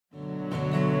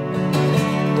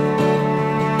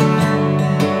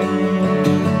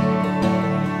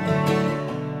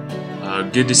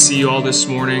Good to see you all this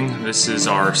morning. This is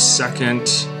our second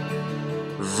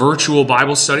virtual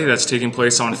Bible study that's taking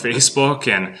place on Facebook.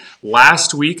 And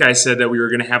last week I said that we were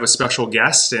going to have a special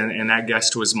guest, and that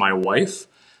guest was my wife.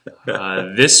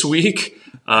 This week,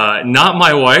 not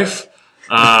my wife,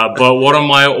 but one of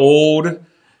my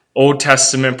Old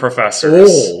Testament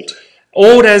professors.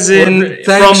 Old as in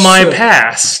from my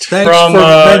past. Thanks for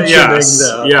mentioning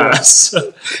that. Yes.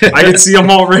 I can see I'm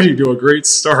already to a great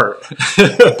start.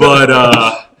 But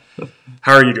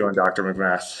how are you doing, Dr.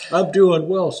 McMath? I'm doing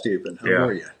well, Stephen. How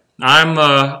are you?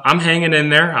 I'm hanging in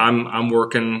there. I'm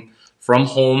working from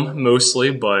home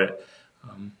mostly, but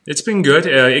it's been good.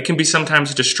 It can be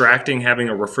sometimes distracting having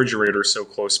a refrigerator so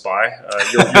close by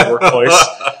your workplace,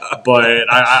 but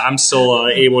I'm still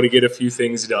able to get a few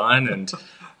things done. And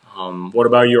what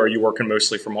about you? Are you working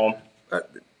mostly from home?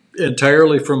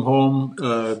 Entirely from home.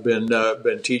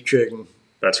 Been teaching.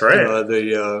 That's right.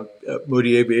 The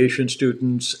Moody Aviation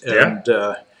students and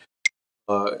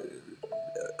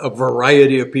a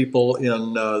variety of people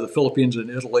in the Philippines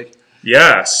and Italy.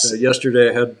 Yes. Yesterday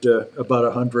I had about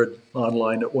 100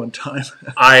 online at one time.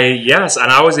 Yes,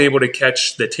 and I was able to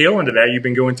catch the tail end of that. You've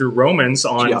been going through Romans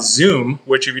on Zoom,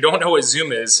 which if you don't know what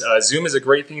Zoom is a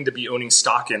great thing to be owning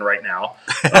stock in right now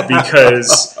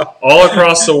because all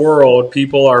across the world,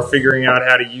 people are figuring out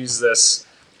how to use this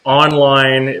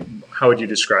online. How would you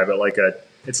describe it?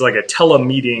 It's like a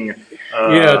telemeeting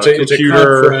it's a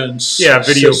conference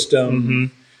video system. Mm-hmm.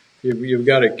 You've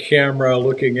got a camera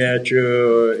looking at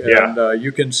you, and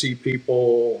you can see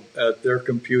people at their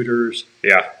computers.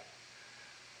 Yeah.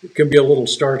 It can be a little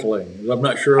startling. I'm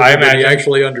not sure everybody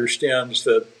actually understands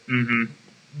that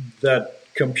that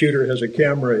computer has a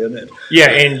camera in it.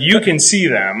 Yeah, and you can see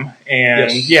them,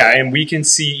 and and we can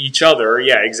see each other.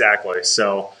 Yeah, exactly.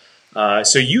 So,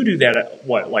 so you do that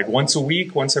like once a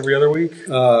week, once every other week?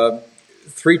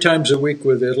 3 times a week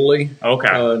with Italy. Okay.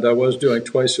 And I was doing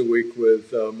twice a week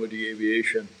with Moody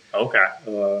Aviation. Okay.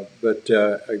 But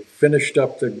I finished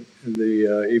up the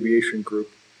aviation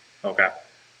group. Okay.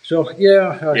 So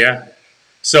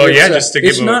So just to give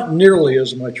it's not nearly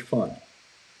as much fun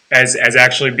as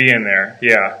actually being there.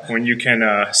 Yeah, when you can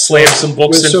slam some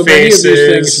books with and so faces. Many of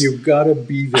these things, you've got to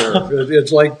be there.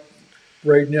 It's like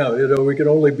right now, we can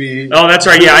only be. Oh, that's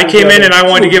right. Yeah, I came in and I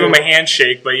wanted to give him a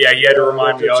handshake, but yeah, he had to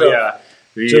remind me.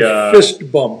 It's a fist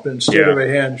bump instead of a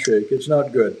handshake. It's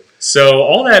not good. So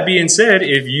all that being said,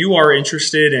 if you are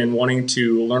interested in wanting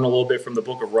to learn a little bit from the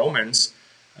book of Romans,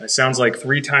 it sounds like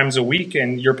 3 times a week,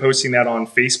 and you're posting that on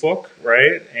Facebook,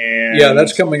 right? And yeah,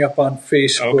 that's coming up on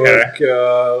Facebook.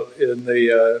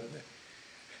 Okay.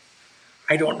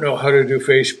 I don't know how to do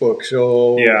Facebook,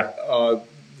 so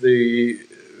the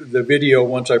video,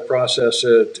 once I process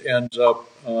it, ends up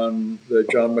on the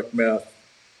John McMath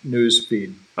news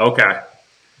feed. Okay.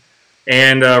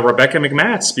 And Rebecca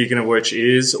McMath, speaking of which,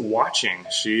 is watching.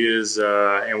 She is,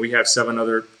 and we have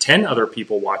 10 other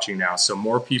people watching now. So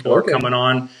more people are coming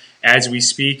on as we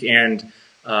speak. And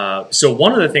so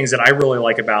one of the things that I really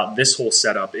like about this whole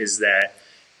setup is that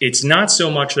it's not so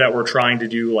much that we're trying to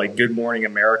do like Good Morning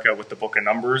America with the Book of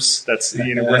Numbers. That's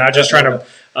we're not just trying to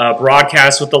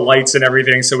broadcast with the lights and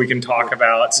everything so we can talk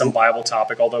about some Bible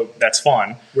topic, although that's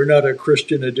fun. We're not a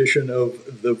Christian edition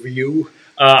of The View.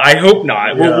 I hope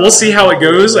not. We'll see how it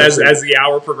goes as the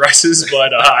hour progresses,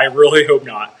 but I really hope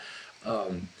not.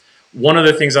 One of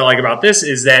the things I like about this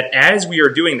is that as we are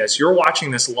doing this, you're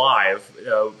watching this live,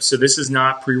 so this is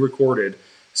not pre-recorded.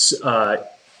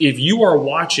 If you are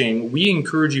watching, we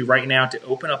encourage you right now to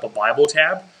open up a Bible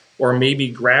tab or maybe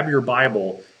grab your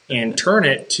Bible and turn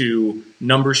it to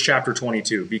Numbers chapter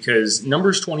 22, because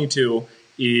Numbers 22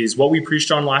 is what we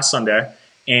preached on last Sunday.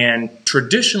 And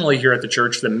traditionally here at the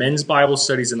church, the men's Bible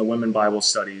studies and the women's Bible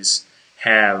studies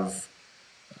have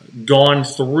gone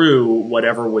through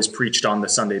whatever was preached on the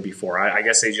Sunday before. I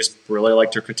guess they just really like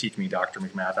to critique me, Dr.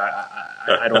 McMath.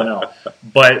 I don't know.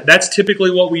 But that's typically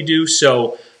what we do.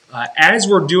 So as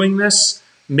we're doing this,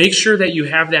 make sure that you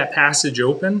have that passage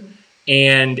open.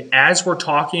 And as we're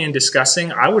talking and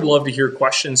discussing, I would love to hear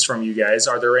questions from you guys.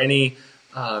 Are there any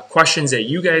questions that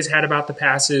you guys had about the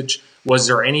passage? Was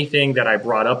there anything that I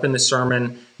brought up in the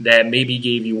sermon that maybe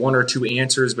gave you 1 or 2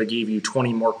 answers but gave you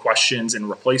 20 more questions in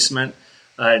replacement?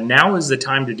 Now is the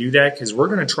time to do that, because we're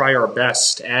going to try our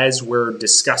best as we're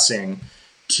discussing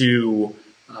to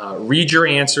read your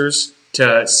answers,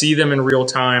 to see them in real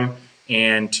time,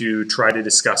 and to try to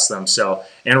discuss them. So,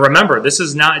 and remember, this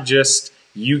is not just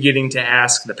you getting to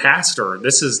ask the pastor.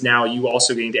 This is now you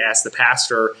also getting to ask the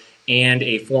pastor and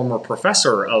a former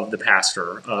professor of the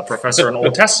pastor, professor in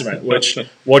Old Testament, which,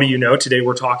 what do you know? Today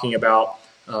we're talking about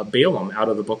Balaam out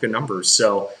of the book of Numbers.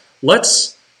 So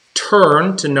let's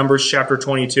turn to Numbers chapter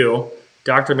 22.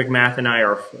 Dr. McMath and I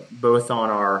are both on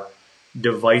our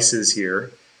devices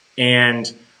here.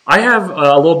 And I have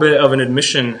a little bit of an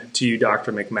admission to you,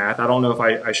 Dr. McMath. I don't know if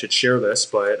I should share this,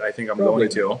 but I think I'm going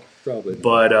to. Probably.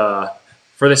 But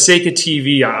for the sake of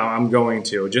TV, I'm going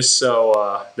to, just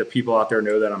so the people out there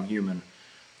know that I'm human.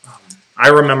 I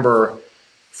remember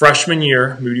freshman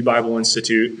year, Moody Bible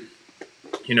Institute.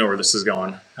 You know where this is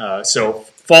going. So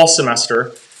fall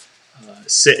semester,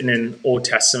 sitting in Old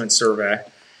Testament survey.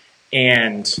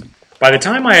 And by the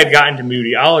time I had gotten to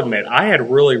Moody, I'll admit, I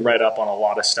had really read up on a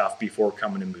lot of stuff before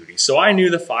coming to Moody. So I knew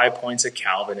the 5 points of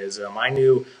Calvinism. I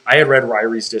had read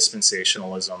Ryrie's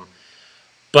dispensationalism.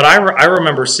 But I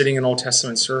remember sitting in Old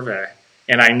Testament survey,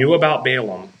 and I knew about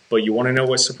Balaam. But you want to know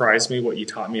what surprised me, what you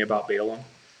taught me about Balaam?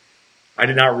 I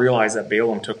did not realize that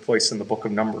Balaam took place in the book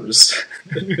of Numbers.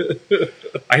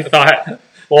 I thought,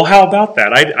 well, how about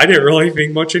that? I didn't really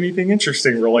think much anything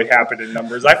interesting really happened in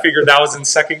Numbers. I figured that was in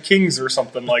 2 Kings or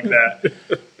something like that.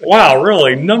 Wow,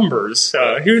 really? Numbers?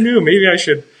 Who knew? Maybe I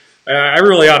should. I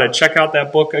really ought to check out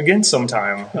that book again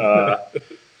sometime.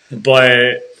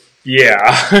 But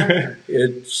yeah.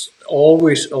 It's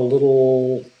always a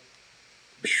little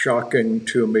shocking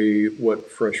to me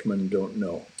what freshmen don't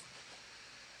know.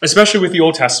 Especially with the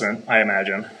Old Testament, I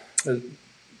imagine.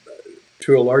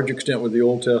 To a large extent with the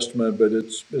Old Testament, but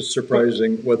it's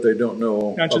surprising what they don't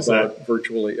know about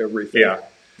virtually everything.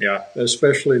 Yeah.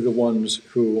 Especially the ones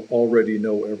who already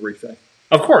know everything.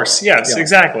 Of course, yes,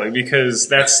 exactly, because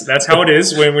that's how it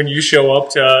is when you show up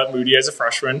to Moody as a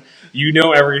freshman. You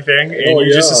know everything, and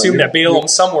you just assume that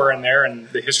Balaam's somewhere in there and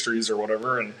the histories or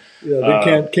whatever. And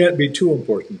they can't be too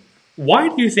important. Why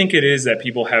do you think it is that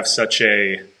people have such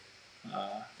a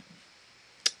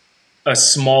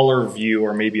smaller view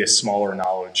or maybe a smaller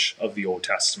knowledge of the Old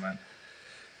Testament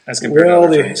as compared to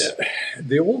other things?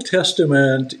 The Old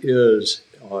Testament is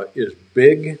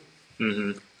big.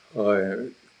 Mm-hmm.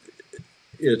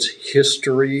 It's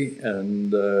history,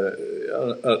 and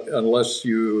unless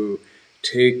you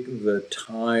take the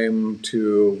time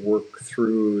to work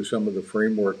through some of the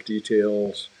framework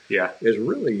details, it's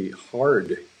really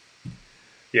hard.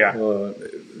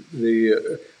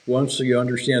 Once you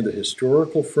understand the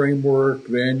historical framework,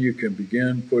 then you can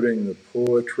begin putting the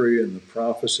poetry and the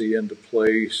prophecy into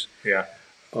place.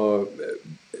 But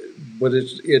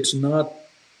it's not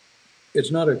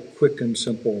a quick and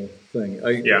simple thing.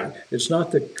 It's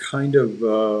not the kind of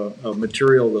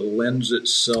material that lends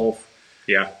itself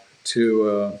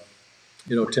to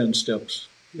 10 steps.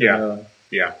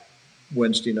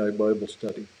 Wednesday night Bible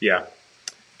study.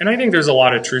 And I think there's a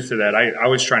lot of truth to that. I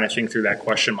was trying to think through that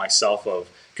question myself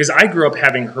because I grew up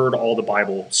having heard all the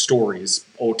Bible stories,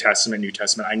 Old Testament, New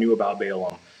Testament. I knew about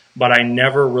Balaam, but I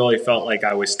never really felt like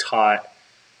I was taught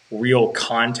real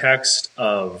context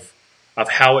of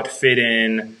how it fit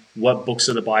in, what books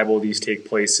of the Bible these take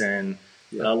place in.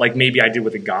 Like maybe I did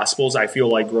with the Gospels. I feel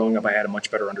like growing up I had a much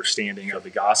better understanding of the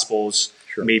Gospels,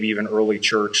 maybe even early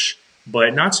church,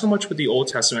 but not so much with the Old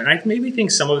Testament. And I maybe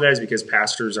think some of that is because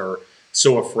pastors are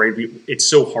so afraid. It's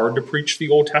so hard to preach the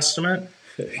Old Testament.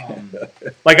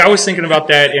 Like I was thinking about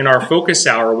that in our focus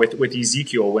hour with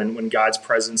Ezekiel when God's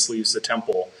presence leaves the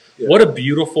temple. What a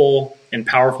beautiful and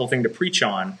powerful thing to preach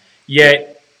on.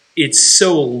 Yet it's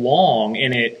so long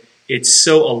and it's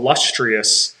so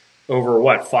illustrious over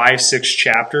 5-6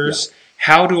 chapters.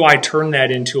 How do I turn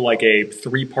that into like a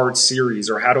 3-part series,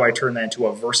 or how do I turn that into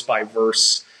a verse by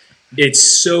verse? It's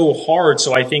so hard.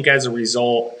 So I think as a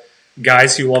result,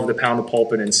 guys who love to pound the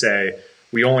pulpit and say,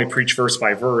 we only preach verse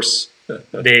by verse,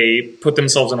 they put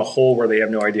themselves in a hole where they have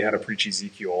no idea how to preach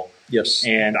Ezekiel. Yes.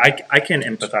 And I can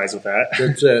empathize with that.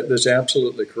 That's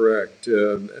absolutely correct.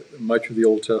 Much of the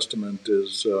Old Testament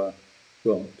is,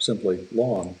 simply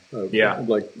long.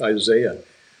 Like Isaiah.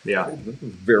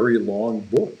 Very long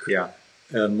book.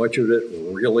 And much of it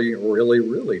really, really,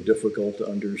 really difficult to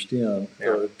understand.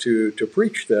 To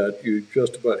preach that, you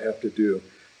just about have to do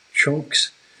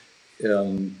chunks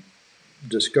and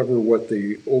discover what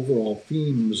the overall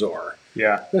themes are.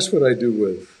 That's what I do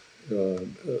with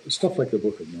stuff like the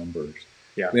Book of Numbers.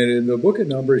 I mean, in the Book of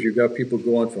Numbers, you've got people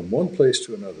going from one place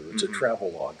to another. It's a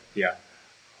travelogue.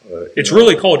 It's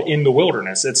really called In the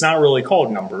Wilderness. It's not really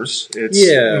called Numbers. It's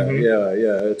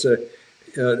It's a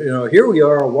here we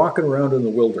are walking around in the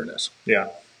wilderness.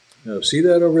 See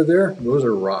that over there? Those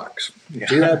are rocks.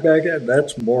 See that back there?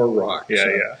 That's more rocks.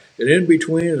 And in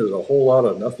between is a whole lot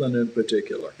of nothing in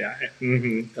particular.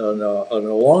 And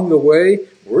along the way,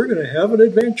 we're going to have an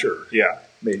adventure.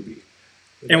 Maybe.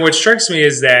 And what strikes me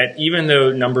is that even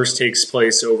though Numbers takes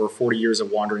place over 40 years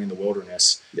of wandering in the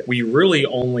wilderness, we really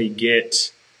only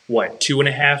get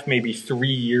 2.5, maybe 3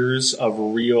 years of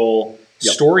real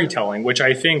storytelling, which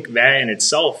I think that in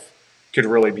itself could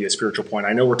really be a spiritual point.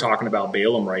 I know we're talking about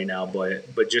Balaam right now,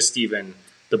 but just even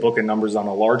the book of Numbers on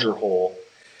a larger whole.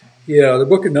 Yeah, the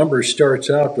book of Numbers starts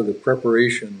out with the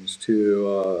preparations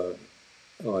to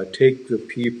take the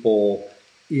people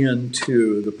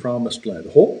into the promised land.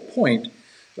 The whole point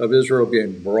of Israel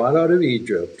being brought out of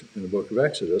Egypt in the book of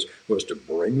Exodus was to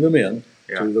bring them in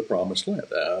to the promised land.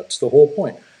 That's the whole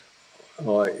point.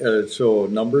 So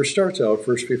Numbers starts out,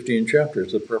 first 15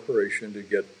 chapters, the preparation to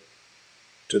get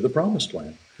to the promised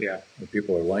land. Yeah. The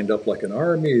people are lined up like an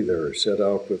army. They're set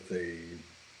out with a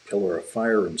pillar of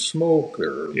fire and smoke.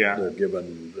 They're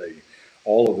given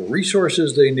all of the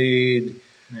resources they need.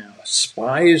 Yeah.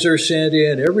 Spies are sent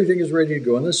in. Everything is ready to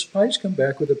go. And the spies come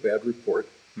back with a bad report.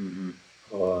 Mm-hmm.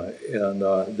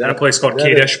 At a place called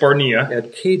Kadesh Barnea.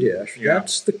 At Kadesh,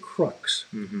 that's the crux.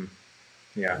 Mm-hmm.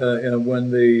 Yeah. And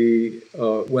when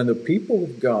the people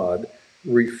of God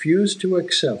refuse to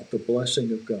accept the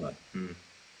blessing of God,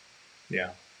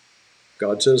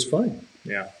 God says, "Fine."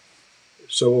 Yeah.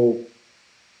 So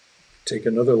take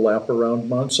another lap around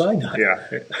Mount Sinai. Yeah.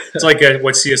 It's like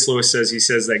what C.S. Lewis says. He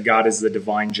says that God is the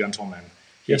divine gentleman.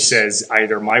 He says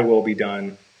either my will be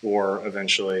done or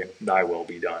eventually thy will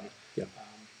be done. Yeah.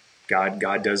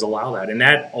 God does allow that. And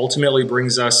that ultimately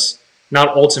brings us, not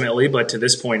ultimately, but to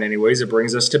this point anyways, it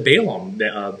brings us to Balaam,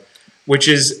 which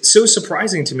is so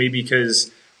surprising to me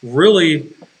because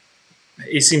really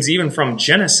it seems even from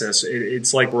Genesis,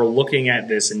 it's like we're looking at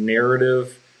this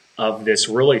narrative of this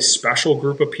really special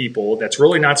group of people that's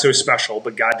really not so special,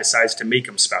 but God decides to make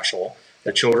them special,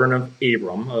 the children of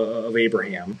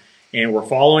Abraham. And we're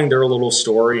following their little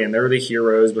story, and they're the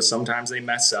heroes, but sometimes they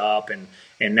mess up. And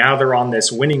now they're on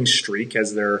this winning streak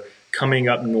as they're coming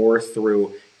up north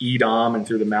through Edom and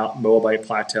through the Moabite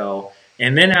Plateau.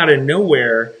 And then out of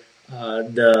nowhere,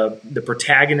 the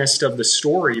protagonist of the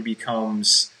story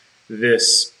becomes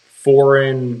this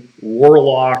foreign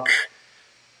warlock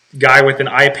guy with an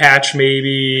eye patch,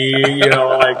 maybe,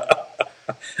 like,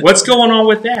 what's going on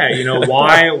with that?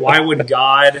 Why would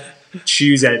God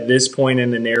choose at this point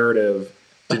in the narrative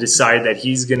to decide that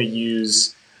he's going to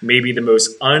use maybe the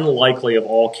most unlikely of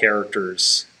all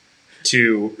characters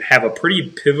to have a pretty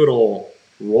pivotal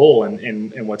role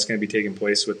in what's going to be taking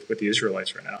place with the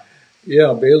Israelites right now?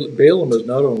 Yeah, Balaam is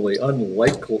not only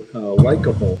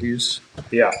unlikable,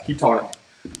 keep talking.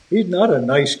 He's not a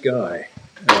nice guy.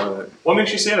 What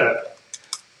makes you say that?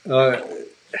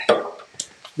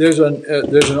 There's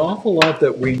an awful lot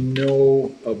that we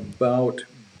know about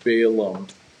Balaam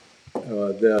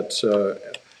that's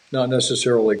not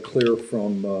necessarily clear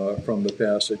from the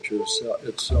passage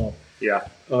itself. Yeah.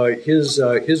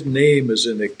 His name is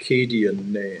an Akkadian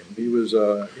name. He was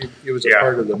a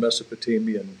part of the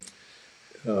Mesopotamian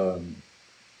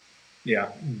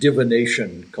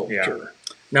divination culture. Yeah.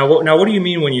 Now, what do you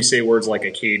mean when you say words like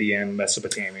Akkadian,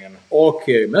 Mesopotamian?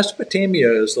 Okay,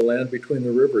 Mesopotamia is the land between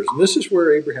the rivers, and this is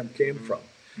where Abraham came from.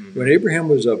 Mm-hmm. When Abraham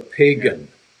was a pagan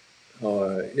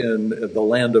in the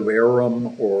land of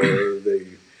Aram or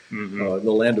the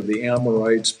land of the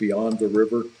Amorites beyond the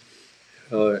river,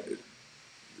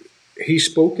 he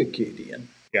spoke Akkadian.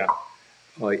 Yeah,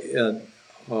 and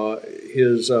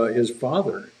his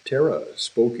father Terah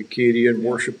spoke Akkadian,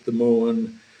 worshipped the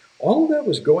moon. All of that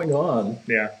was going on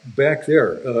back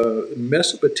there.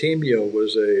 Mesopotamia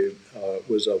was a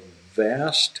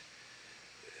vast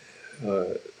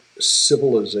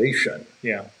civilization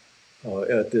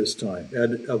at this time.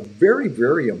 And a very,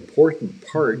 very important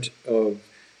part of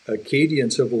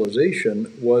Akkadian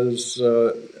civilization was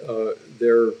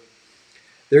their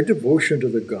devotion to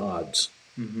the gods.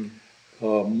 Mm-hmm.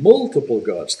 Multiple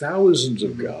gods, thousands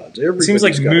of gods. It seems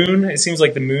like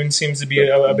the moon seems to be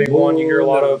a big one. You hear a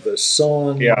lot of the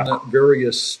sun,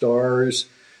 various stars,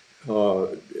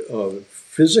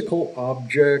 physical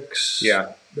objects,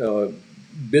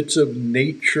 bits of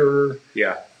nature,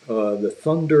 the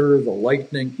thunder, the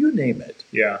lightning, you name it.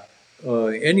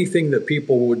 Anything that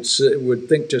people would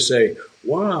think to say,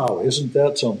 "Wow, isn't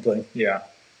that something?"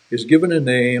 Is given a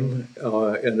name,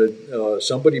 and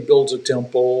somebody builds a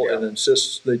temple and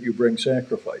insists that you bring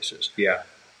sacrifices.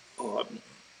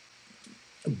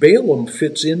 Balaam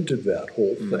fits into that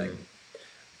whole thing.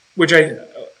 Which I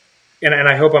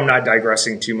hope I'm not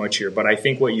digressing too much here, but I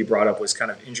think what you brought up was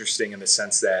kind of interesting in the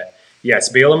sense that, yes,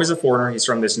 Balaam is a foreigner. He's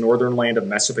from this northern land of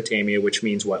Mesopotamia, which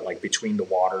means what, like between the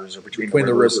waters or between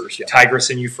the rivers, Tigris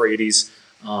and Euphrates,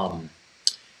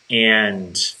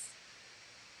 and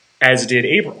as did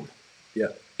Abram.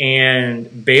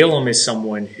 And Balaam is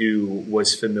someone who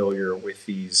was familiar with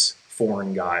these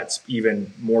foreign gods,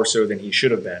 even more so than he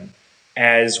should have been,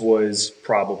 as was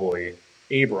probably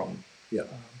Abram. Yeah.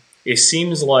 It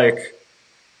seems like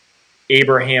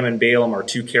Abraham and Balaam are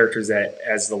two characters that,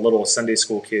 as the little Sunday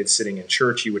school kids sitting in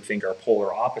church, you would think are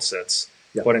polar opposites.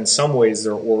 Yeah. But in some ways,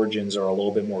 their origins are a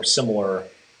little bit more similar.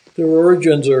 Their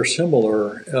origins are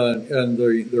similar, and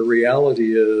the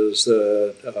reality is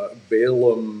that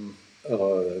Balaam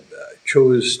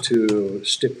chose to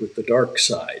stick with the dark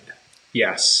side.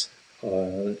 Yes.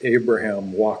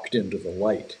 Abraham walked into the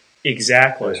light.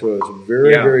 Exactly. So it's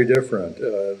very, very different.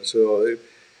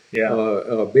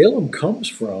 Balaam comes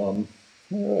from,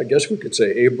 I guess we could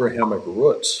say, Abrahamic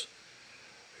roots.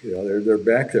 You know, they're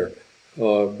back there.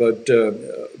 But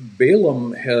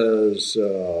Balaam has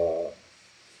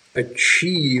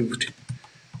achieved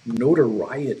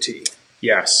notoriety.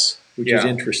 Yes. Which is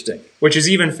interesting. Which is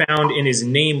even found in his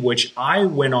name, which I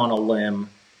went on a limb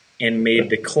and made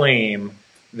the claim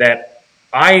that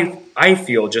I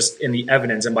feel, just in the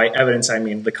evidence, and by evidence I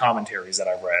mean the commentaries that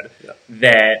I've read,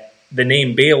 that the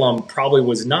name Balaam probably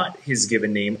was not his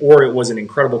given name, or it was an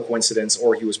incredible coincidence,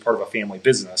 or he was part of a family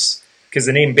business. Because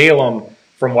the name Balaam,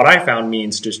 from what I found,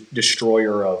 means just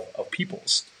destroyer of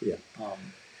peoples. Yeah.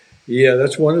 Yeah,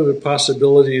 that's one of the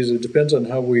possibilities. It depends on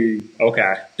how we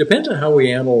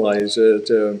analyze it.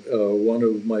 One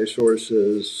of my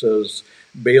sources says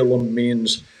Balaam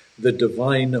means the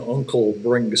divine uncle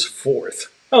brings forth.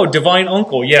 Oh, divine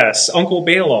uncle, yes. Uncle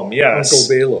Balaam, yes.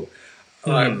 Uncle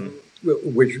Balaam,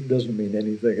 which doesn't mean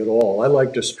anything at all. I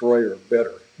like destroyer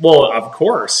better. Well, of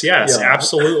course, yes,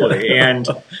 absolutely. And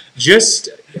just,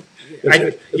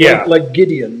 like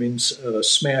Gideon means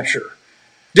smasher.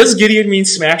 Does Gideon mean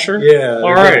smasher? Yeah.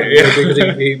 All right.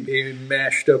 Because he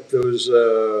mashed up those,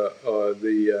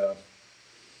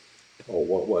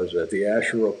 what was that? The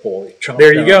Asherah pole.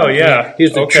 There you go, yeah.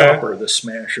 He's the chopper, the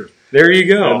smasher. There you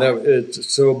go.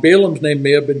 So Balaam's name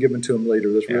may have been given to him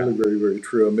later. That's really very, very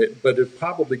true. But it's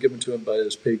probably given to him by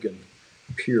his pagan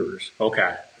peers.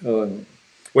 Okay.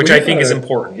 Which I think is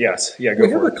important, yes. Yeah, go for it.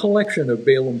 We have a collection of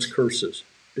Balaam's curses.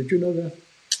 Did you know that?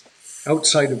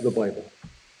 Outside of the Bible.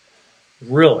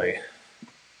 Really?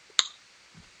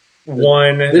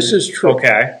 This is true.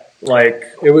 Okay.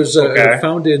 Like it was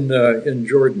found in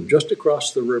Jordan, just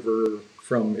across the river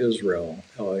from Israel,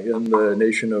 in the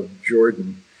nation of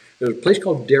Jordan. There's a place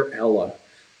called Der Allah,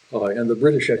 and the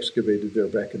British excavated there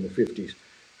back in the 50s.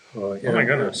 Oh my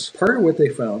goodness! Part of what they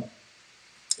found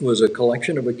was a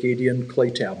collection of Akkadian clay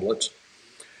tablets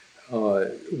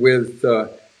with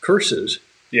curses.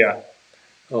 Yeah.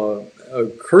 A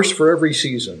curse for every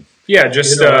season. Yeah,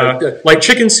 just like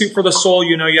chicken soup for the soul.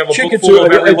 You know, you have a book full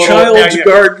of every child's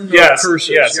garden of curses.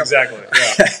 Yes, exactly.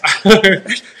 Yeah.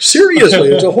 Seriously,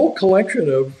 it's a whole collection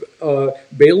of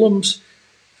Balaam's.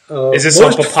 Is this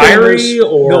on papyri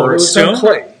or stone? On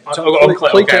clay. It's on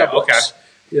clay tablets.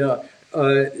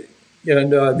 Okay. Yeah,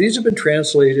 and these have been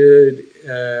translated,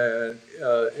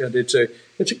 and it's a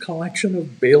collection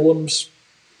of Balaam's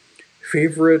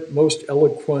favorite, most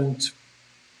eloquent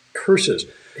curses.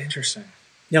 Interesting.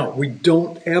 Now, we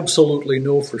don't absolutely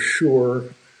know for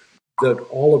sure that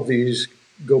all of these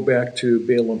go back to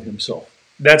Balaam himself.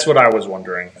 That's what I was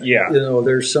wondering. Yeah. You know,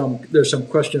 there's some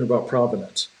question about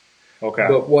provenance. Okay.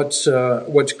 But what's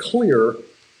clear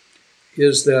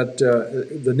is that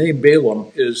the name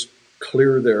Balaam is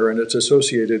clear there, and it's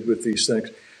associated with these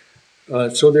things.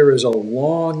 So there is a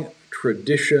long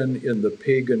tradition in the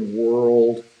pagan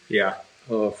world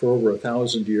for over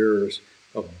 1,000 years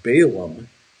of Balaam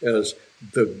as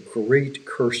the great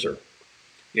curser.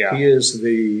 Yeah. He is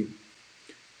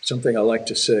something I like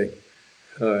to say,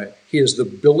 he is the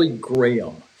Billy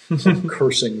Graham of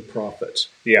cursing prophets.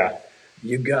 Yeah.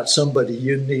 You got somebody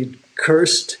you need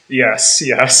cursed? Yes.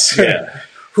 Yeah.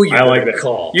 Who you like that.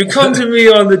 Call? You come to me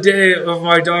on the day of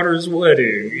my daughter's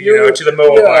wedding, to the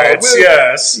Moabites.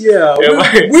 Yes. Yeah.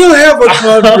 We'll have a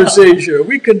conversation.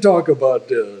 We can talk about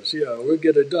this. Yeah, we'll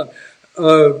get it done.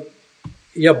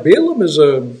 Balaam is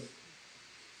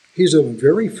he's a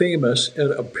very famous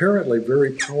and apparently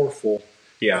very powerful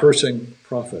cursing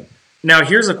prophet. Now,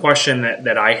 here's a question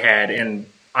that I had, and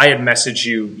I had messaged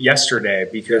you yesterday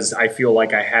because I feel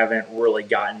like I haven't really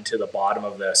gotten to the bottom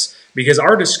of this. Because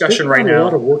our discussion right now... There's a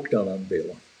lot of work done on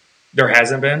Balaam. There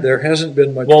hasn't been? There hasn't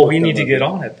been much Well, we need to get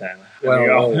on it then.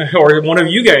 Or one of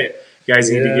you guys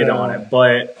need to get on it.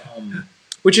 But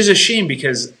which is a shame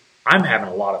because I'm having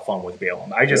a lot of fun with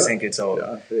Balaam. I just think it's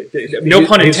no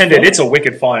pun intended, it's a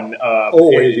wicked fun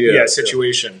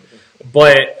situation.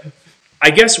 But I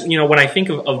guess, when I think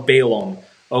of Balaam,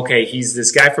 okay, he's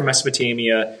this guy from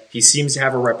Mesopotamia. He seems to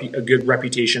have a good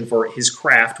reputation for his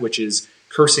craft, which is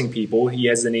cursing people. He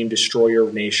has the name Destroyer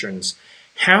of Nations.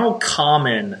 How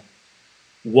common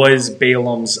was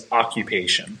Balaam's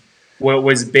occupation?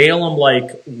 Was Balaam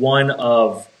like one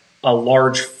of a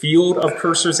large field of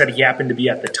cursors that he happened to be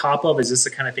at the top of? Is this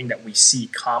the kind of thing that we see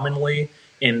commonly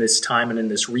in this time and in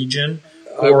this region?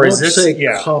 Or is this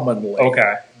commonly?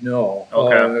 Okay. No.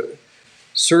 Okay.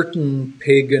 Certain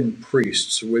pagan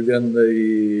priests within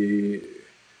the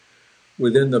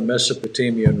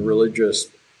Mesopotamian religious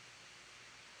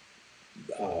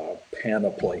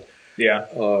panoply,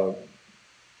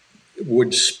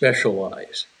 would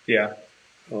specialize. Yeah.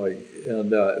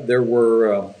 And there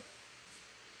were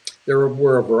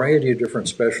a variety of different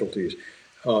specialties.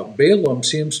 Balaam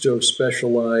seems to have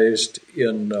specialized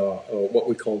in what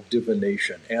we call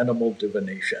divination, animal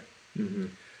divination. Mm-hmm.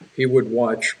 He would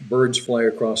watch birds fly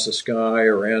across the sky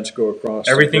or ants go across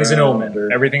Everything's the ground. an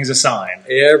omen. Everything's a sign.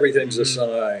 Everything's a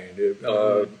sign.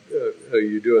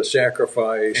 You do a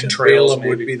sacrifice, and Balaam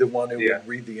would be the one who would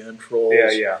read the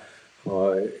entrails.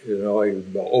 I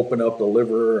open up the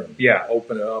liver and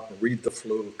open it up and read the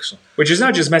flukes. Which is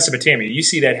not just Mesopotamia. You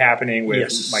see that happening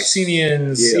with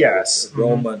Mycenaeans.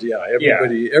 Romans.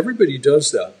 Everybody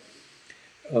does that.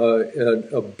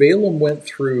 Balaam went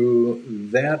through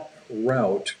that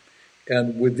route,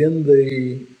 and within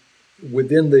the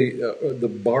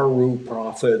Baru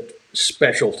prophet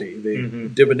specialty, the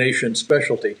divination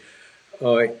specialty,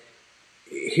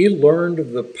 he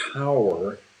learned the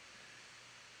power,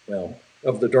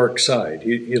 of the dark side.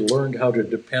 He learned how to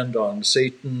depend on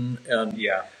Satan and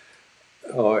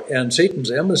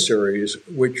Satan's emissaries,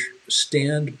 which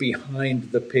stand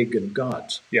behind the pagan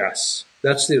gods. Yes,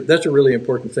 that's a really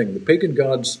important thing. The pagan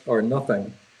gods are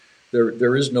nothing.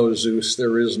 There is no Zeus.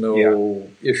 There is no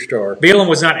Ishtar. Balaam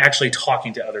was not actually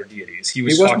talking to other deities. He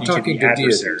wasn't talking to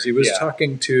deities. He was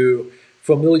talking to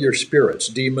familiar spirits,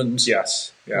 demons.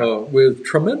 Yes. With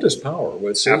tremendous power,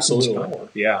 with Satan's power.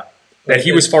 Yeah. That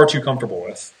he was far too comfortable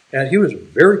with. And he was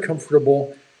very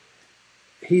comfortable.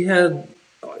 He had,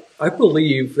 I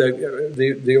believe, that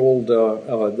the old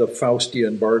the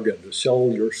Faustian bargain, to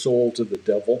sell your soul to the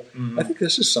devil. Mm-hmm. I think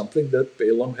this is something that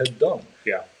Balaam had done.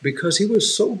 Yeah. Because he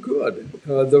was so good.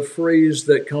 The phrase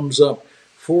that comes up,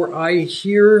 "For I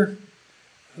hear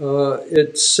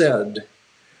it said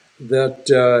that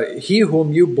he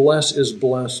whom you bless is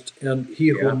blessed, and he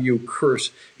whom you curse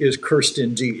is cursed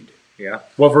indeed." Yeah.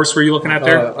 What verse were you looking at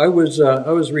there? I was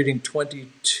reading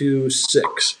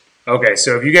 22:6. Okay,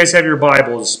 so if you guys have your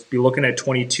Bibles, be looking at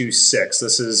 22:6.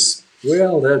 This is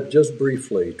that just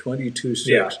briefly 22:6.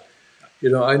 Yeah.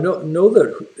 I know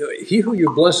that he who you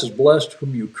bless is blessed,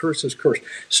 whom you curse is cursed.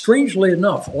 Strangely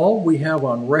enough, all we have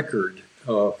on record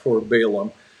for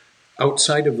Balaam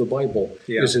outside of the Bible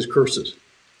is his curses.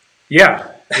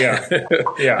 Yeah.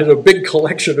 It's a big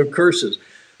collection of curses.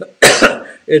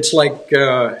 It's like,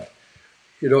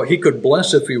 he could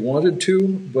bless if he wanted to,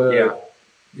 but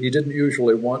he didn't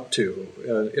usually want to.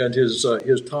 And his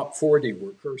top 40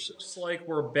 were curses. Looks like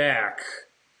we're back.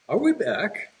 Are we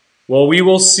back? Well, we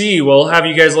will see. We'll have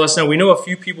you guys let us know. We know a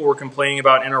few people were complaining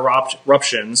about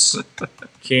interruptions.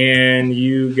 Can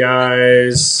you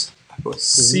guys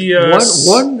see us?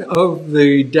 One of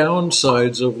the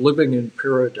downsides of living in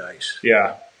paradise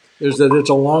is that it's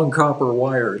a long copper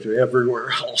wire to everywhere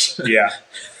else.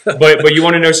 But you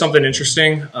want to know something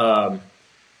interesting? And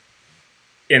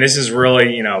this is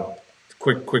really,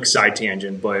 quick side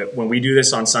tangent, but when we do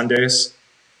this on Sundays,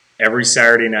 every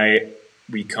Saturday night,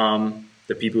 we come,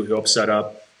 the people who help set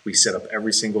up, we set up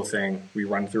every single thing. We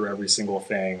run through every single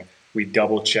thing. We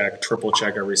double check, triple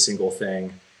check every single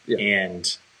thing.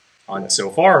 And so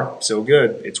far, so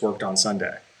good. It's worked on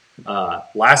Sunday.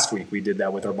 Last week, we did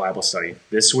that with our Bible study.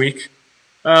 This week,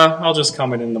 I'll just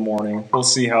come in the morning. We'll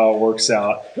see how it works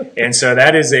out. And so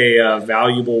that is a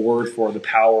valuable word for the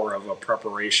power of a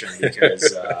preparation,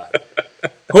 because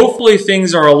hopefully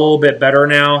things are a little bit better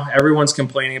now. Everyone's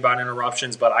complaining about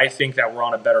interruptions, but I think that we're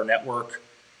on a better network,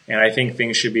 and I think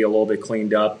things should be a little bit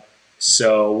cleaned up.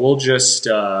 So we'll just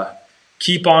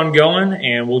keep on going,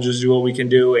 and we'll just do what we can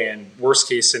do. And worst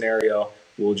case scenario,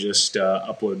 we'll just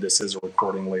upload this as a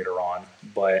recording later on.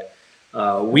 But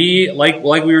we, like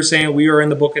we were saying, we are in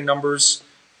the book of Numbers.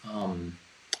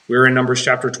 We're in Numbers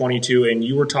chapter 22, and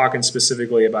you were talking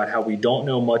specifically about how we don't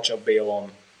know much of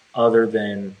Balaam other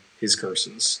than his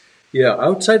curses. Yeah,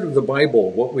 outside of the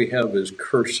Bible, what we have is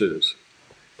curses.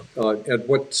 And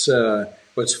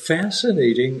what's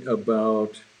fascinating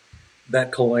about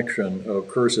that collection of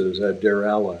curses at Deir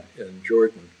Allah in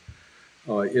Jordan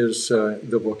is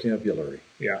the vocabulary.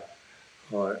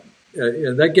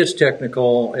 And that gets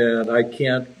technical, and I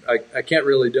can't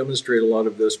really demonstrate a lot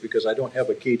of this because I don't have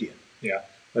Akkadian.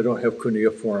 I don't have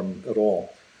cuneiform at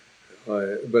all.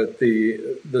 But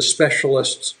the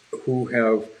specialists who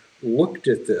have looked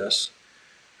at this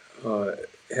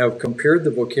have compared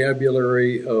the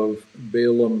vocabulary of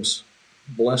Balaam's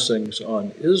blessings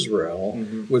on Israel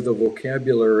with the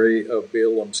vocabulary of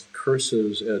Balaam's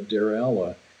curses at Der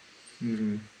Allah.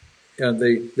 And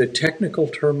the technical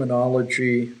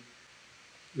terminology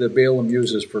that Balaam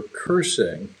uses for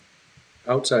cursing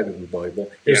outside of the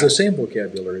Bible is the same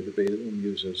vocabulary that Balaam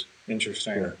uses.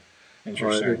 Interesting.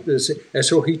 Interesting. And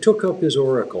so he took up his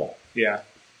oracle. Yeah.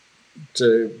 It's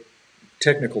a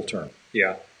technical term.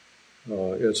 Yeah.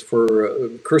 It's for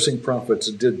cursing prophets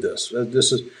did this.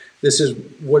 This is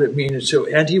what it means. So,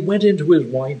 and he went into his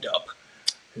wind-up.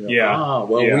 We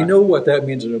know what that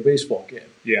means in a baseball game.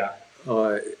 Yeah.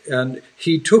 And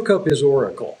he took up his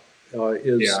oracle.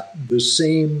 Is the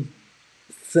same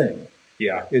thing.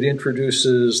 Yeah. It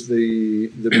introduces the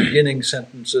beginning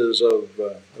sentences of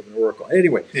an oracle.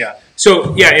 Anyway. Yeah.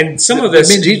 So, and some of this...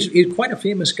 That means he's quite a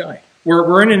famous guy.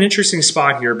 We're in an interesting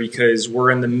spot here because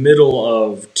we're in the middle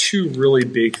of two really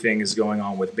big things going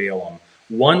on with Balaam.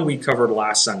 One we covered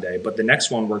last Sunday, but the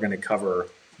next one we're going to cover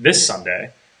this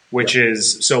Sunday, which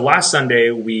is... So last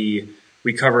Sunday we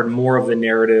covered more of the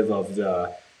narrative of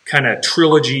the kind of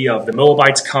trilogy of the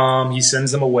Moabites come, he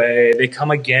sends them away, they come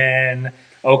again...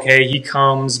 Okay, he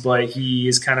comes, but he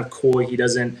is kind of coy.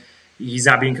 He's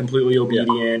not being completely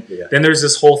obedient. Yeah. Then there's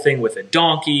this whole thing with a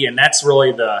donkey, and that's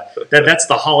really that's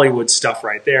the Hollywood stuff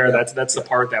right there. Yeah. That's the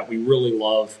part that we really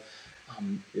love.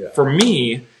 For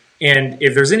me, and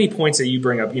if there's any points that you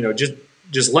bring up,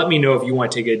 just let me know if you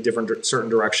want to take a certain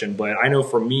direction. But I know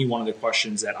for me, one of the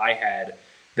questions that I had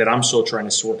that I'm still trying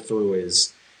to sort through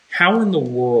is how in the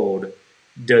world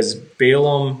does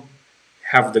Balaam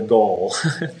have the gall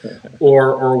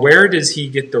or where does he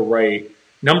get the right,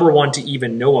 number one, to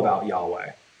even know about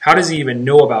Yahweh? How does he even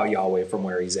know about Yahweh from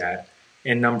where he's at?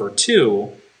 And number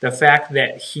two, the fact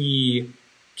that he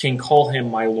can call him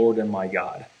my Lord and my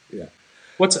God. Yeah.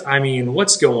 What's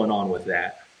going on with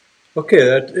that? Okay,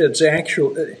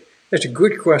 that's a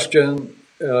good question.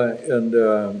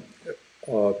 And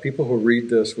people who read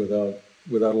this without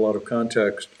a lot of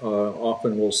context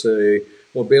often will say,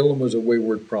 well, Balaam was a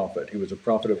wayward prophet. He was a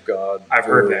prophet of God. I've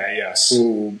heard that, yes.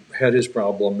 Who had his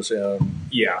problems, and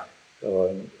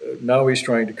now he's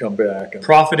trying to come back. And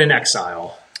prophet in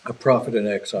exile. A prophet in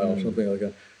exile, something like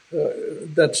that.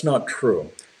 That's not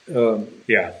true. There's.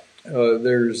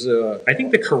 I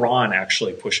think the Quran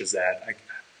actually pushes that.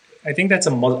 I think that's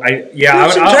a Muslim.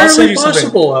 I'll send you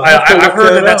possible. I've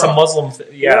heard that's a Muslim.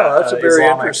 That's very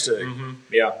Islamic. Interesting.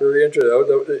 Yeah, very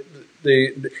interesting.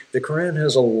 The Quran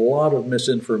has a lot of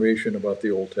misinformation about the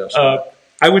Old Testament.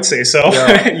 I would say so.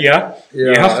 Yeah.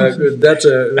 That's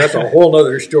a whole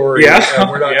other story.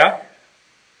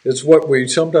 It's what we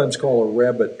sometimes call a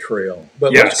rabbit trail.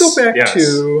 But let's go back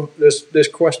to this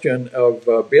question of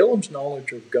Balaam's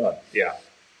knowledge of God. Yeah.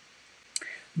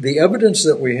 The evidence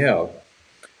that we have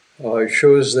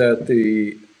shows that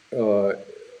the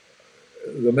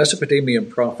Mesopotamian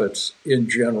prophets in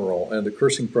general, and the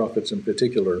cursing prophets in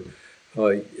particular,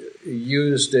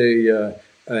 used a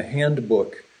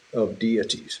handbook of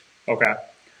deities. Okay.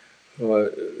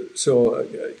 So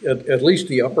at least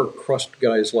the upper crust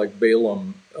guys like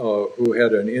Balaam, who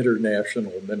had an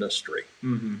international ministry,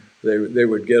 they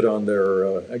would get on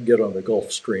the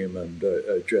Gulf Stream and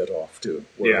jet off to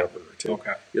wherever.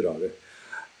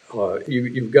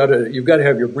 You've got to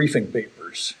have your briefing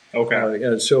papers. Okay.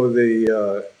 And so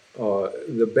the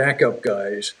backup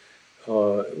guys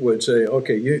would say,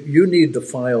 okay, you need the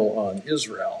file on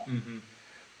Israel.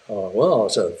 Well,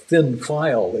 it's a thin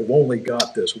file. They've only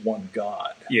got this one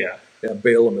God. Yeah. And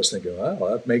Balaam is thinking,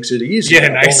 well, that makes it easy. Yeah,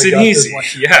 nice and easy.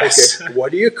 Yes. Okay,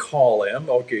 what do you call him?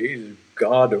 Okay, he's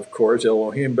God, of course,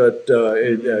 Elohim, but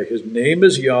his name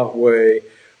is Yahweh,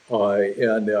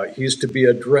 and he's to be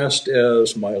addressed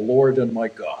as my Lord and my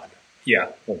God. Yeah.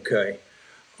 Okay.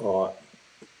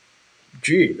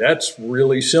 That's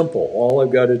really simple. All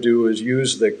I've got to do is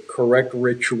use the correct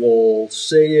ritual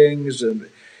sayings, and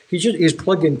he's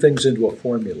plugging things into a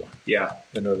formula. Yeah.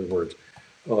 In other words.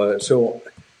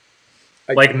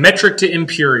 Like metric to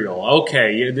imperial.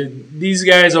 Okay. These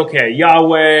guys, okay.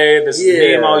 Yahweh, this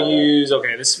name I'll use.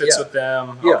 Okay, this fits with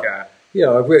them. Yeah. Okay.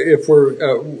 Yeah, if we're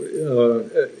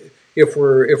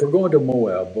going to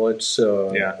Moab, let's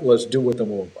do what the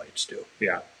Moabites do.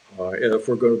 Yeah. And if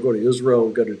we're going to go to Israel,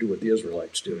 we've got to do what the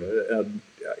Israelites do. And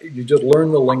you just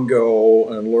learn the lingo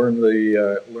and learn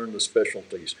the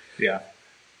specialties. Yeah.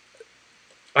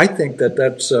 I think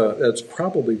that's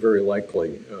probably very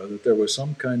likely that there was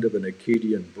some kind of an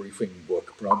Akkadian briefing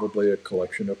book, probably a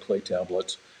collection of clay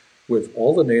tablets, with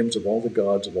all the names of all the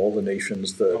gods of all the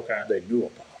nations that they knew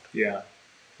about. Yeah.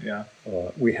 Yeah.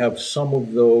 We have some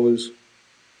of those,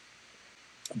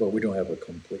 but we don't have a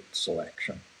complete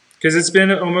selection. Because it's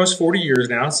been almost 40 years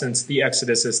now since the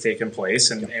Exodus has taken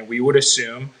place, and we would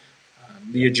assume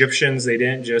the Egyptians, they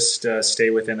didn't just stay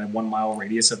within a 1 mile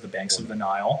radius of the banks of the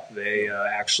Nile. They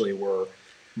actually were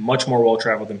much more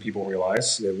well-traveled than people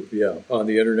realize. Yeah, on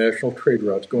the international trade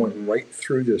routes going right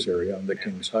through this area on the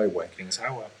King's Highway. King's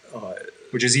Highway.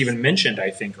 Which is even mentioned, I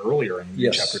think, earlier in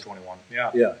chapter 21.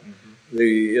 Yeah. Yeah. Mm-hmm.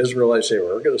 The Israelites say,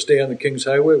 well, we're going to stay on the King's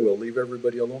Highway. We'll leave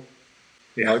everybody alone.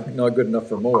 Yeah. Not good enough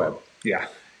for Moab. Yeah.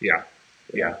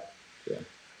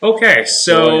 Okay,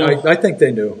 so I think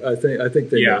they knew. I think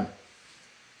they knew.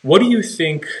 What do you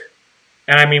think?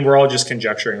 And I mean, we're all just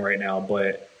conjecturing right now,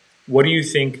 but what do you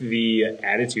think the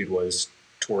attitude was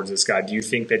towards this God? Do you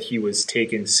think that he was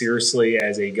taken seriously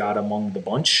as a God among the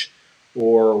bunch,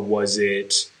 or was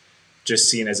it just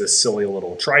seen as a silly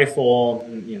little trifle?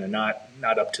 You know,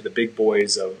 not up to the big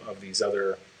boys of these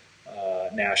other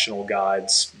national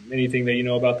gods. Anything that you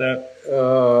know about that?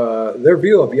 Their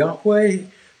view of Yahweh,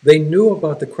 they knew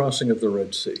about the crossing of the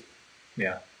Red Sea.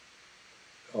 Yeah.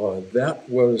 That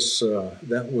was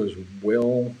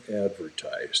well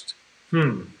advertised.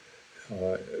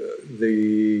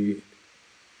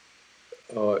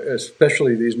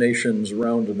 Especially these nations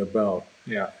round and about.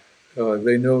 Yeah.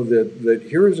 They know that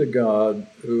here is a God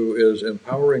who is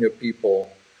empowering a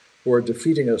people who are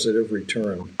defeating us at every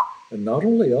turn. And not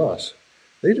only us,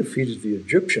 they defeated the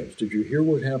Egyptians. Did you hear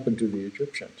what happened to the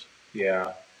Egyptians?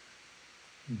 Yeah.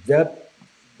 That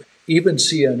even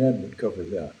CNN would cover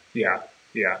that. Yeah.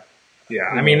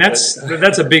 I mean, that's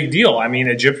a big deal. I mean,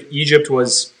 Egypt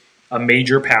was a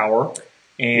major power,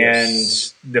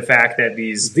 and the fact that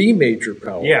the major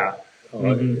power. Yeah.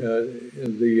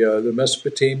 The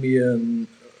Mesopotamian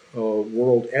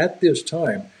world at this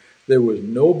time, there was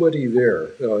nobody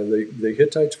there. The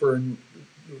Hittites were in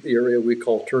the area we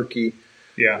call Turkey.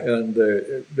 Yeah. And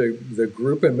the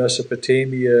group in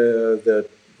Mesopotamia that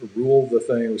ruled the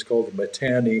thing was called the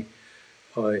Mitanni.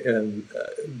 And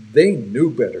they knew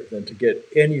better than to get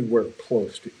anywhere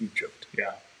close to Egypt.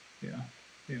 Yeah.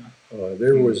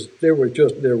 There was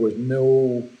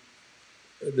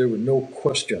no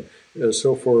question.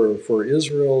 So for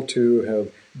Israel to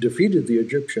have defeated the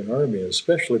Egyptian army,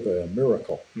 especially by a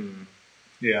miracle.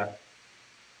 Yeah.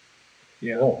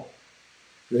 Oh,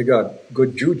 they got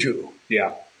good juju.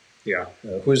 Yeah.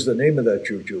 Who's the name of that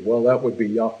juju? Well, that would be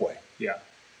Yahweh. Yeah.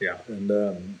 And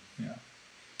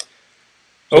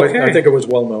okay. I think it was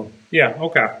well known. Yeah,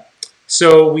 okay.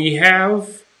 So we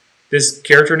have this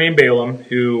character named Balaam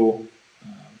who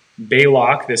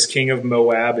Balak, this king of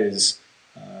Moab, is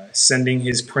sending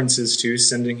his princes to,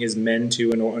 sending his men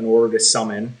to in order to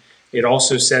summon. It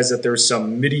also says that there's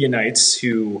some Midianites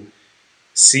who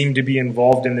seem to be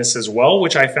involved in this as well,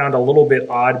 which I found a little bit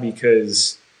odd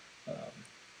because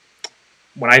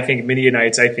when I think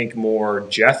Midianites, I think more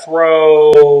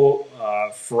Jethro,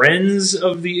 friends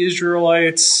of the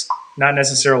Israelites, not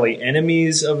necessarily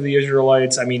enemies of the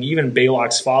Israelites. I mean, even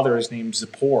Balak's father is named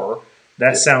Zippor.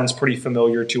 That sounds pretty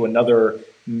familiar to another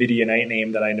Midianite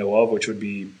name that I know of, which would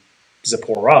be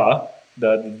Zipporah,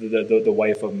 the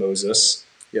wife of Moses.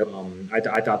 Yep.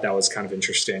 I thought that was kind of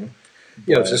interesting.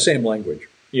 Yeah, it's the same language.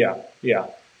 Yeah.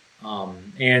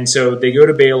 And so they go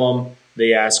to Balaam.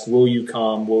 They ask, will you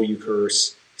come? Will you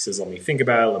curse? He says, let me think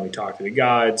about it. Let me talk to the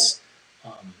gods.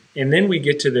 And then we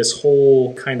get to this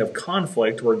whole kind of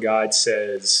conflict where God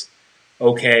says,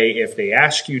 okay, if they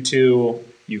ask you to,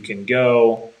 you can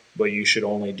go, but you should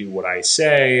only do what I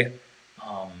say.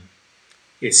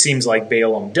 It seems like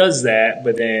Balaam does that,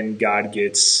 but then God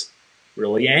gets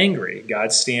really angry.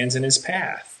 God stands in his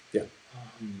path.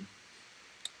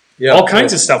 Yeah. All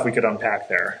kinds of stuff we could unpack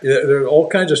there. Yeah, there's all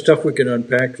kinds of stuff we can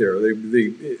unpack there.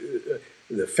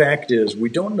 The fact is, we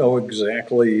don't know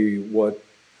exactly what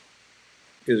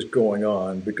is going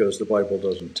on because the Bible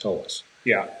doesn't tell us.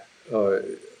 Yeah. But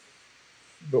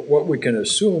what we can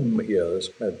assume is,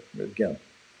 again,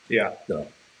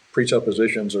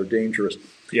 presuppositions are dangerous.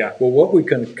 Yeah. Well, what we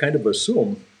can kind of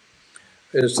assume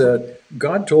is that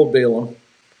God told Balaam,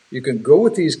 you can go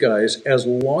with these guys as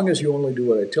long as you only do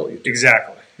what I tell you to.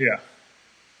 Exactly. Yeah.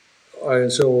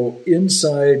 So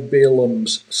inside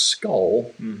Balaam's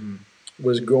skull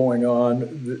was going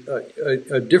on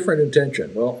a different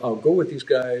intention. Well, I'll go with these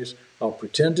guys. I'll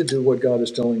pretend to do what God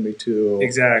is telling me to.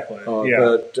 Exactly.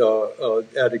 But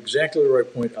at exactly the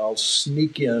right point, I'll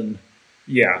sneak in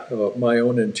my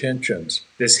own intentions.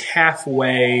 This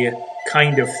halfway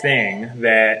kind of thing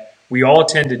that we all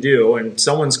tend to do, and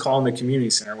someone's calling the community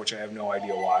center, which I have no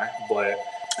idea why, but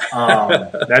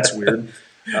that's weird.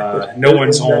 No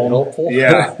one's home. Helpful?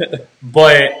 Yeah.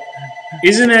 But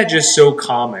Isn't that just so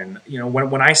common? You know,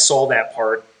 when I saw that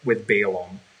part with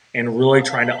Balaam and really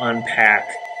trying to unpack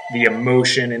the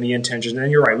emotion and the intention,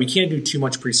 and you're right, we can't do too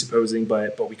much presupposing,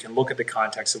 but we can look at the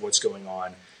context of what's going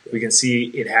on. We can see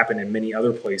it happen in many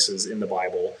other places in the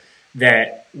Bible,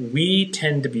 that we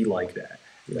tend to be like that.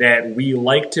 That we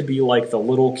like to be like the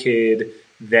little kid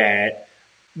that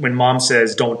when mom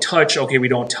says don't touch, okay, we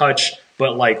don't touch,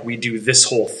 but like we do this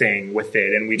whole thing with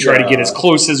it, and we try to get as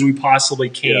close as we possibly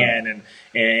can,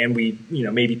 and we, you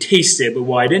know, maybe taste it, but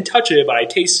well, I didn't touch it, but I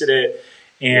tasted it,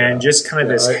 and just kind of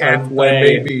this halfway. I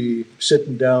may be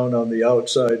sitting down on the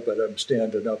outside, but I'm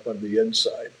standing up on the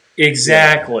inside.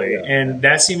 Exactly, and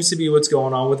that seems to be what's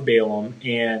going on with Balaam,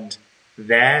 and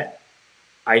that,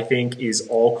 I think, is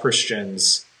all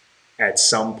Christians at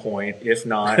some point, if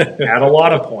not at a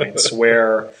lot of points,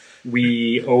 where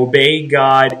we obey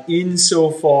God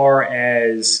insofar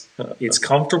as it's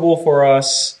comfortable for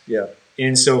us,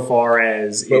 insofar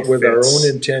as but with our own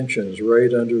intentions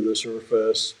right under the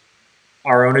surface,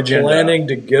 our own agenda, planning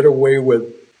to get away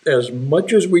with as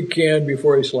much as we can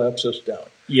before he slaps us down.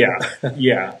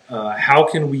 How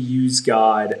can we use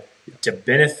God to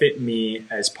benefit me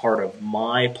as part of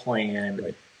my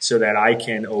plan, so that I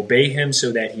can obey him,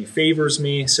 so that he favors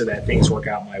me, so that things work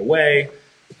out my way,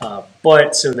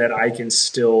 but so that I can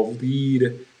still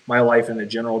lead my life in the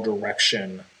general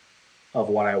direction of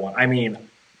what I want. I mean,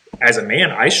 as a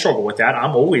man, I struggle with that.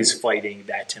 I'm always fighting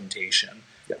that temptation.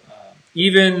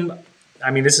 Even, I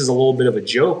mean, this is a little bit of a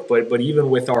joke, but even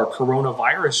with our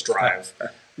coronavirus drive,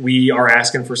 we are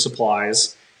asking for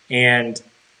supplies. And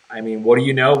I mean, what do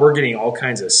you know? We're getting all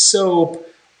kinds of soap,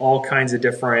 all kinds of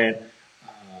different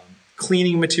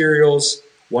cleaning materials.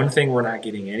 One thing we're not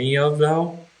getting any of,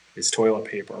 though, is toilet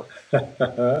paper.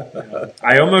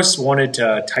 I almost wanted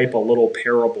to type a little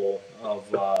parable of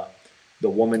the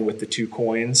woman with the 2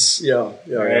 coins.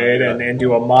 And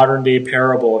do a modern day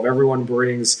parable of everyone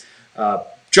brings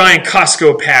giant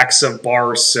Costco packs of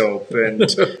bar soap, and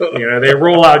you know, they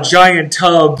roll out giant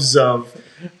tubs of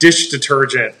dish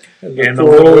detergent, and the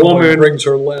little woman brings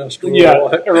her last roll.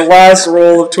 Her last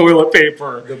roll of toilet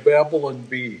paper. The Babylon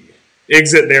Bee.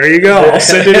 Exit. There you go. I'll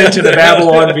send it into the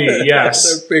Babylon Bee.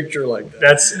 Yes. A picture like that.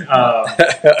 That's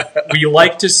we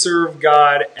like to serve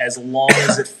God as long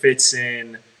as it fits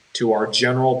in to our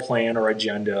general plan or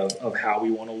agenda of how we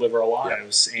want to live our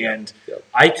lives. And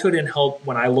I couldn't help,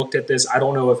 when I looked at this, I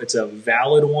don't know if it's a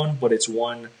valid one, but it's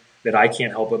one that I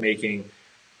can't help but making.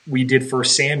 We did 1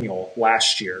 Samuel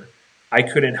last year. I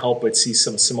couldn't help but see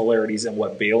some similarities in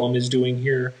what Balaam is doing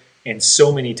here, and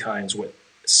so many times what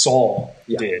Saul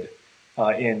did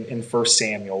in 1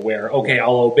 Samuel, where, okay,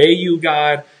 I'll obey you,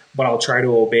 God, but I'll try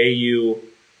to obey you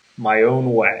my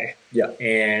own way.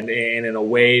 And in a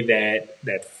way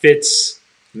that fits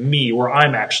me, where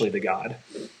I'm actually the God.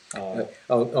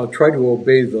 I'll try to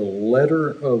obey the letter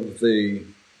of the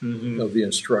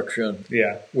instruction,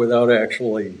 without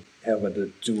actually having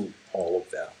to do all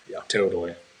of that.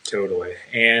 Totally.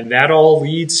 And that all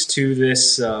leads to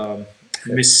this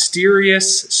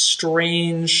mysterious,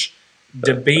 strange,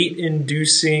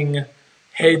 debate-inducing,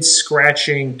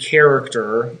 head-scratching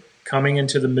character coming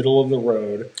into the middle of the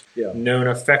road, known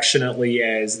affectionately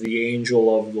as the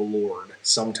angel of the Lord,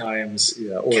 sometimes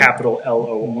capital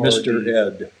L-O-R-D. Mr.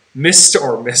 Ed.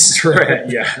 Mr.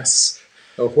 Ed, yes.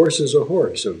 A horse is a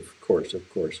horse, of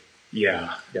course.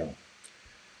 Yeah.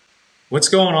 What's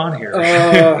going on here?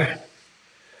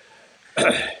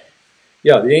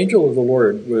 The angel of the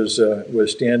Lord was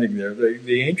standing there.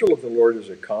 The angel of the Lord is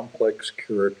a complex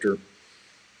character.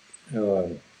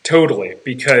 Totally,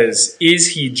 because is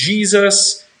he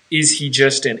Jesus? Is he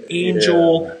just an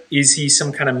angel? Is he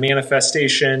some kind of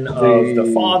manifestation of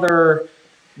the Father?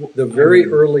 The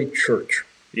very early church,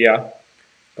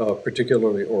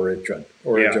 particularly Origen.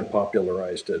 Origen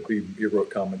popularized it. He wrote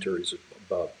commentaries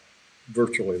about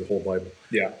virtually the whole Bible.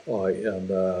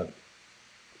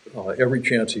 And every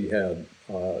chance he had,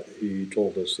 he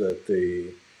told us that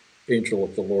the angel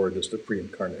of the Lord is the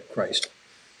pre-incarnate Christ.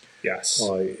 And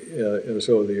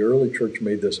so the early church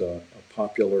made this a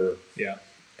popular,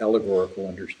 allegorical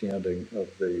understanding of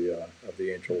the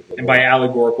angel of the Lord. And by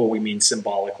allegorical, we mean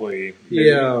symbolically.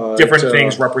 Different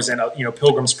things represent,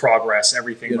 Pilgrim's Progress.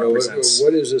 Everything represents.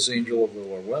 What is this angel of the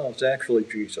Lord? Well, it's actually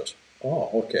Jesus.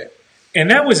 Oh, okay. And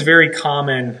that was very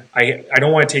common. I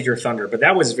don't want to take your thunder, but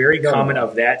that was very common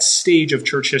of that stage of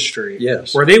church history,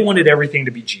 where they wanted everything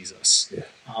to be Jesus.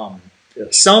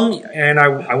 Some, and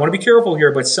I want to be careful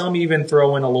here, but some even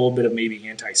throw in a little bit of maybe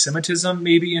anti-Semitism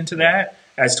maybe into that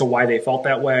as to why they felt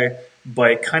that way.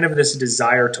 But kind of this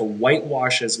desire to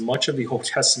whitewash as much of the Old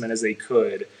Testament as they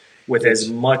could with as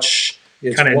much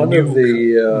It's kind of one new. of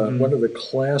the one of the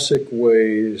classic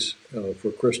ways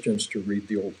for Christians to read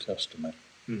the Old Testament.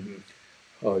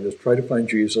 Just try to find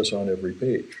Jesus on every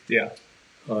page. Yeah.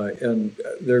 And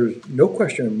there's no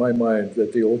question in my mind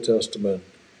that the Old Testament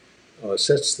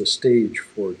sets the stage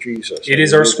for Jesus. It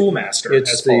is our schoolmaster,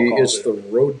 it's as Paul calls the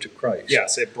road to Christ.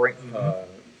 Yes, it brings.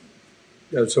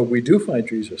 And so we do find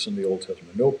Jesus in the Old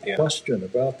Testament, no question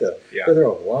about that. Yeah. But there are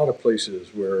a lot of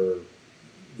places where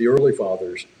the early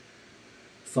fathers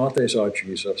thought they saw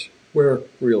Jesus, where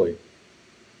really,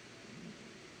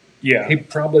 he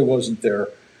probably wasn't there.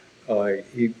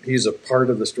 He's a part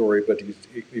of the story, but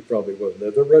he probably wasn't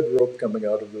there. The red rope coming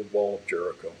out of the wall of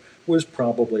Jericho was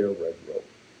probably a red rope.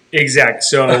 Exactly.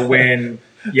 So when,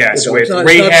 so with not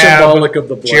Rahab, symbolic of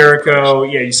the blood Jericho,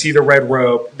 you see the red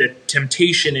rope. The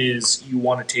temptation is you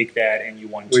want to take that and you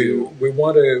want to. We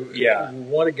want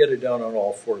to get it down on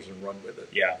all fours and run with it.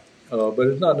 Yeah. But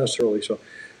it's not necessarily so.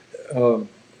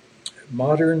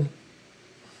 Modern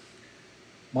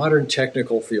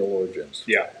technical theologians,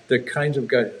 the kinds of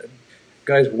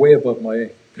guys way above my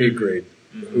pay grade,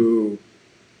 who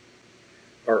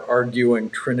are arguing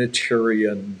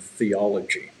Trinitarian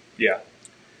theology. Yeah.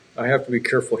 I have to be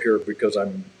careful here because I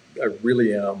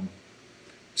really am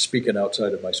speaking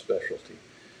outside of my specialty.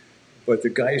 But the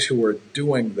guys who are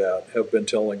doing that have been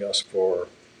telling us for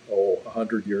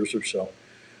 100 years or so,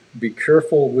 be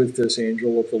careful with this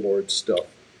angel of the Lord stuff.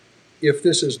 If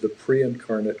this is the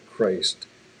pre-incarnate Christ,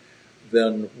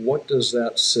 then what does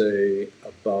that say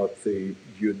about the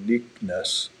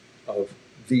uniqueness of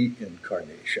the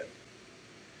incarnation?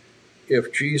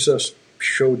 If Jesus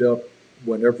showed up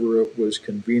whenever it was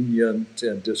convenient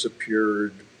and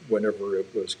disappeared whenever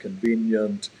it was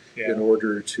convenient in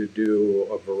order to do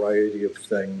a variety of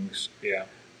things,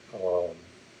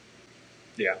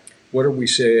 what are we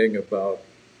saying about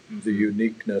the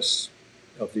uniqueness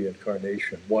of the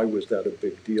incarnation? Why was that a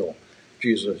big deal?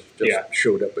 Jesus just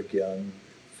showed up again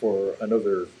for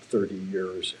another 30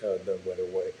 years and then went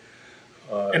away.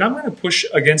 And I'm going to push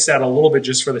against that a little bit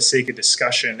just for the sake of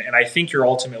discussion. And I think you're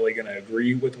ultimately going to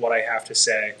agree with what I have to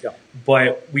say. Yeah.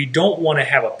 But we don't want to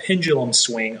have a pendulum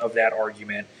swing of that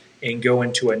argument and go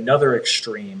into another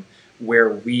extreme where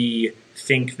we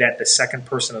think that the second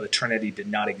person of the Trinity did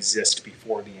not exist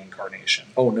before the incarnation.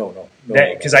 Oh, no.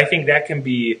 Because I think that can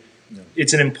be,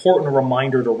 it's an important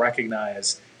reminder to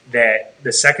recognize that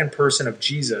the second person of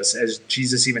Jesus, as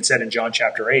Jesus even said in John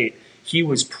chapter 8, he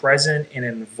was present and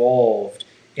involved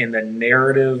in the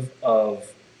narrative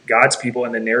of God's people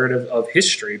and the narrative of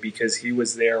history because he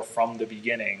was there from the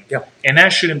beginning. Yeah. And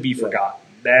that shouldn't be forgotten.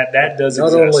 That does not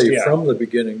exist. Not only from the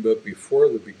beginning, but before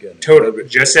the beginning. Totally.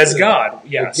 Just as God,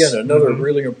 yes. Again, another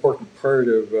really important part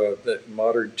of that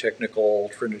modern technical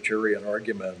Trinitarian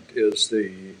argument is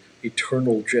the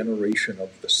eternal generation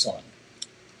of the Son.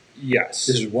 Yes.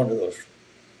 This is one of those.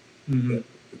 Again,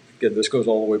 this goes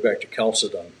all the way back to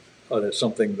Chalcedon. It's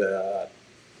something that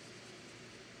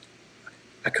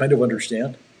I kind of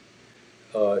understand.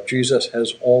 Jesus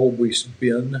has always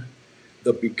been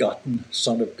the begotten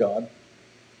Son of God.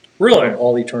 Really? From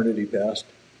all eternity past.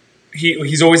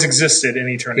 He's always existed in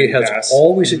eternity past. He has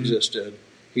always existed.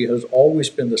 He has always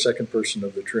been the second person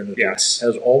of the Trinity. Yes.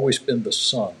 Has always been the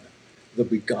Son, the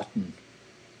begotten.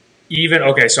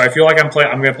 So I feel like I'm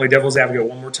going to play devil's advocate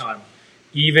one more time.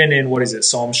 Even in,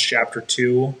 Psalms chapter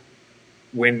 2,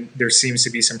 when there seems to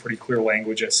be some pretty clear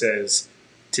language that says,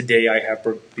 today I have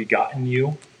begotten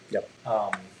you. Yep.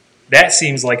 That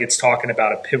seems like it's talking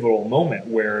about a pivotal moment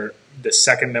where the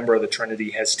second member of the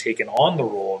Trinity has taken on the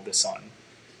role of the Son.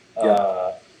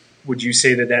 Would you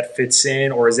say that fits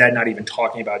in, or is that not even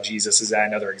talking about Jesus? Is that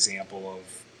another example of,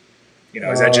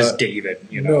 is that just David?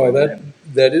 No,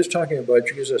 that is talking about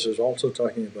Jesus. Is also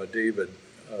talking about David,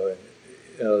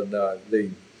 and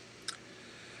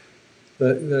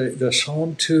the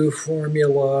Psalm 2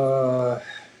 formula.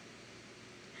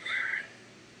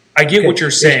 I get what you're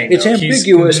saying. It's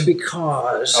ambiguous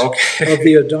because of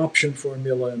the adoption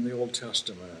formula in the Old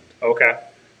Testament. Okay.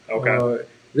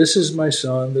 This is my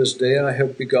son. This day I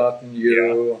have begotten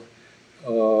you.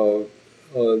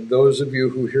 Those of you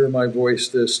who hear my voice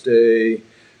this day,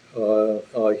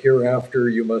 hereafter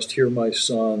you must hear my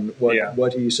son.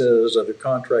 What he says, the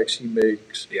contracts he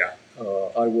makes.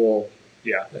 I will.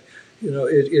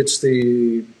 It's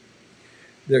the.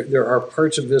 There are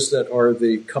parts of this that are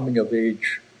the coming of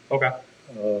age.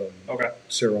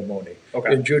 Ceremony.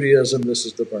 In Judaism, this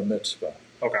is the bar mitzvah.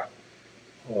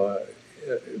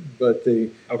 But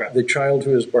the child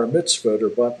who is bar mitzvah or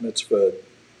bat mitzvah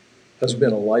has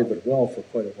been alive and well for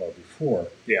quite a while before.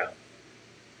 Yeah.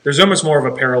 There's almost more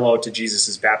of a parallel to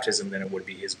Jesus' baptism than it would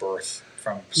be his birth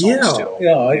from Psalms 2.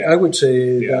 I would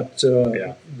say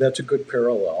that that's a good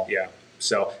parallel. Yeah.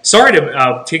 So sorry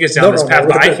to take us down this path,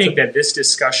 but I think that this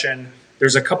discussion,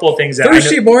 there's a couple of things that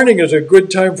Thursday morning is a good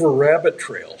time for rabbit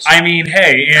trails. I mean,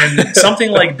 hey, and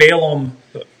something like Balaam,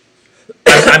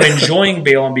 I'm enjoying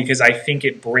Balaam because I think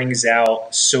it brings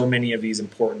out so many of these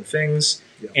important things.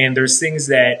 Yeah. And there's things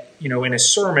that, in a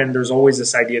sermon, there's always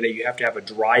this idea that you have to have a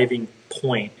driving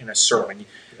point in a sermon.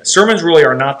 Yeah. Sermons really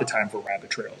are not the time for rabbit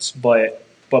trails, but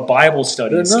Bible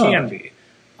studies can be.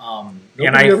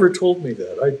 Nobody ever told me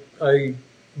that. I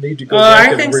need to go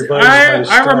back and revise my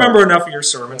stuff. I remember enough of your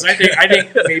sermons. I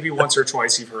think maybe once or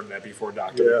twice you've heard that before,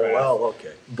 Dr. McMath. Yeah, well,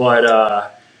 okay.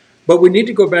 But we need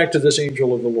to go back to this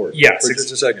angel of the Lord for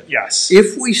just a second. Yes.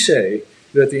 If we say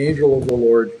that the angel of the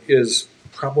Lord is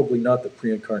probably not the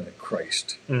pre-incarnate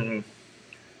Christ,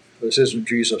 this isn't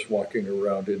Jesus walking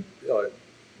around in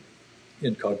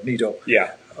incognito.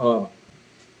 Yeah. The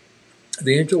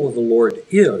angel of the Lord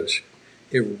is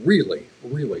a really,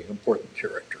 really important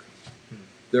character.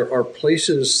 There are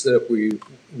places that we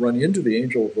run into the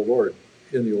angel of the Lord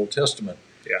in the Old Testament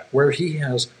where he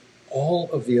has all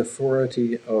of the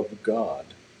authority of God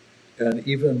and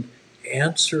even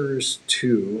answers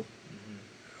to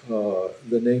the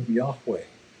name Yahweh.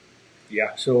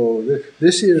 Yeah. So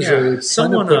this is a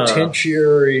kind of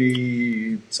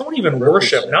potentiary... someone even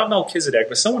worshipped, not Melchizedek,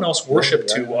 but someone else worshipped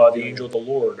to the angel of the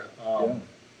Lord.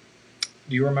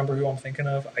 Do you remember who I'm thinking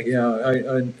of? I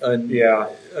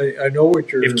know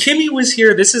what you're... If Kimmy was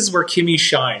here, this is where Kimmy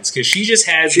shines, because she just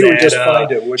has she would just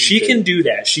find it, she can do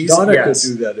that. Donna could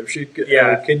do that. If she could,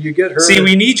 can you get her... See,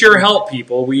 we need your help,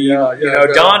 people.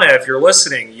 Donna, if you're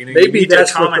listening, maybe you need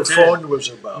that's to comment what the phone was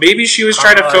about. Maybe she was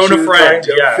trying to phone a friend.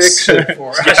 Fix it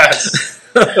for us.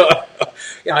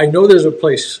 Yeah, I know there's a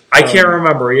place. I can't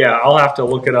remember. Yeah, I'll have to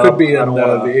look it up. Could be in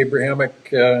the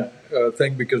Abrahamic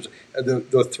thing, because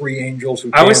the three angels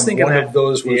who came, I was thinking one of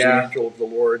those was the angel of the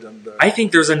Lord. And I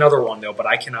think there's another one though, but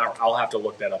I cannot. I'll have to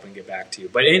look that up and get back to you.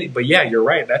 But yeah, you're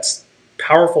right. That's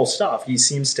powerful stuff. He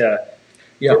seems to.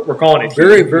 Yeah, we're calling it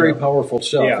very, very powerful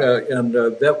stuff. And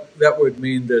that would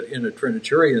mean that in a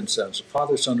Trinitarian sense, the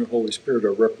Father, Son, and Holy Spirit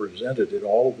are represented in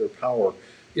all of their power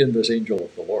in this angel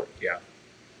of the Lord. Yeah.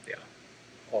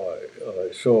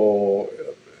 So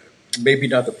maybe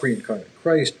not the pre-incarnate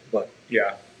Christ, but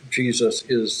Jesus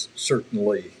is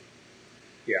certainly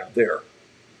there.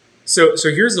 So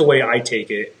here's the way I take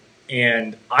it,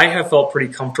 and I have felt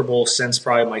pretty comfortable since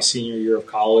probably my senior year of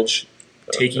college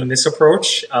taking this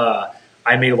approach.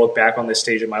 I may look back on this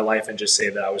stage of my life and just say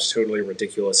that I was totally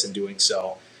ridiculous in doing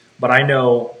so. But I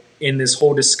know in this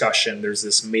whole discussion, there's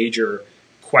this major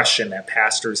question that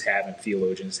pastors have and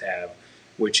theologians have,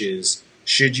 which is,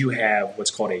 should you have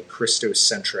what's called a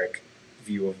Christocentric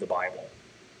view of the Bible?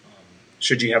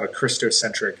 Should you have a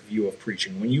Christocentric view of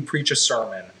preaching? When you preach a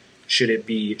sermon,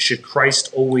 should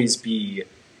Christ always be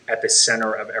at the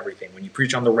center of everything? When you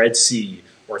preach on the Red Sea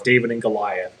or David and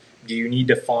Goliath, do you need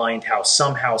to find how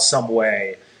somehow, some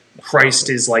way, Christ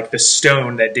is like the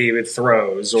stone that David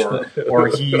throws, or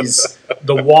he's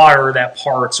the water that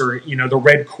parts, or the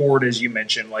red cord, as you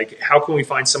mentioned? Like, how can we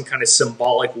find some kind of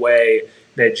symbolic way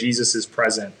that Jesus is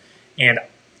present? And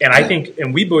I think,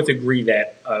 and we both agree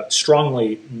that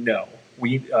strongly, no.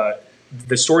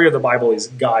 The story of the Bible is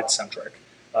God-centric.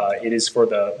 It is for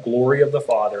the glory of the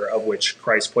Father, of which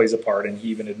Christ plays a part, and he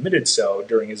even admitted so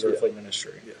during his earthly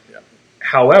ministry.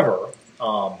 However,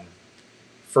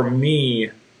 for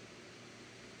me,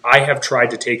 I have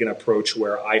tried to take an approach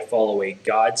where I follow a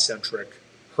God-centric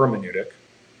hermeneutic,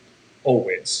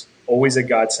 always a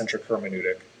God-centric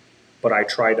hermeneutic, but I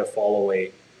try to follow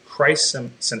a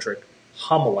Christ-centric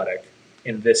homiletic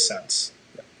in this sense,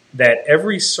 that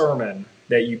every sermon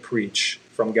that you preach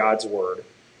from God's Word,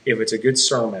 if it's a good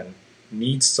sermon,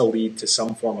 needs to lead to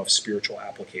some form of spiritual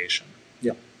application.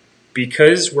 Yeah.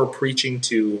 Because we're preaching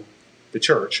to the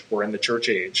church, we're in the church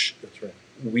age. That's right.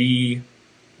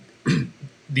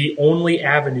 The only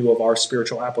avenue of our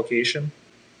spiritual application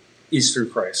is through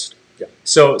Christ. Yeah.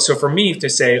 So for me to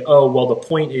say, oh, well, the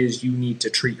point is you need to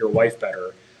treat your wife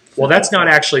better. Well, that's not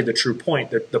actually the true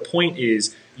point. The point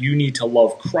is you need to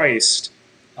love Christ,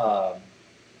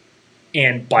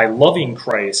 and by loving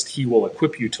Christ, he will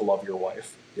equip you to love your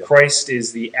wife. Yeah. Christ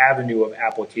is the avenue of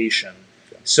application.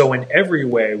 Yeah. So in every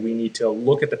way, we need to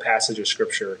look at the passage of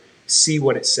Scripture, see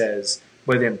what it says,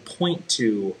 but then point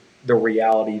to the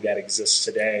reality that exists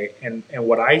today. And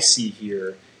what I see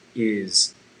here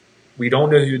is we don't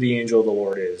know who the angel of the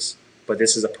Lord is, but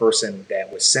this is a person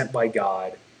that was sent by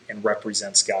God and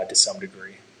represents God to some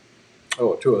degree.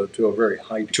 Oh, to a very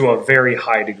high degree. To a very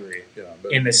high degree. Yeah,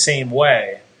 in the same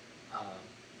way,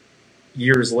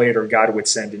 years later, God would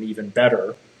send an even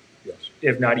better, yes,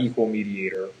 if not equal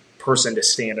mediator, person to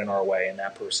stand in our way, and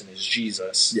that person is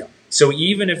Jesus. yeah. So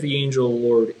even if the angel of the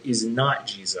Lord is not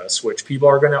Jesus, which people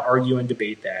are going to argue and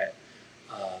debate that,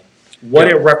 what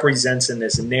it represents in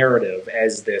this narrative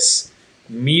as this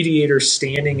mediator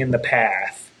standing in the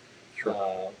path,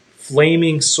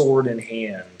 flaming sword in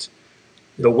hand,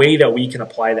 the way that we can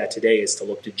apply that today is to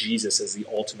look to Jesus as the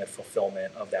ultimate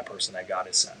fulfillment of that person that God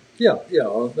has sent. Yeah,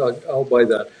 I'll buy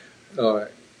that.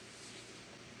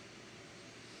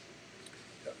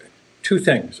 Two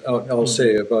things I'll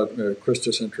say about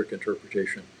Christocentric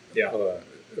interpretation. Yeah.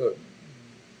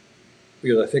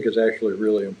 Because I think it's actually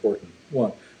really important.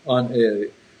 One, on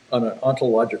an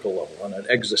ontological level, on an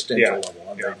existential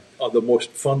level, on the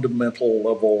most fundamental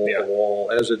level of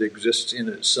all, as it exists in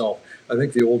itself, I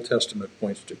think the Old Testament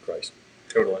points to Christ.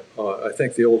 Totally. I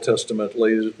think the Old Testament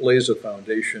lays a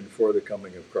foundation for the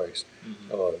coming of Christ.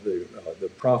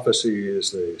 The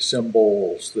prophecies, the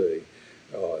symbols, the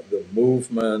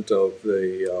movement of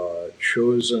the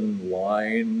chosen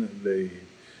line, the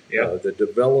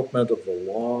development of the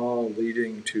law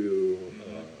leading to.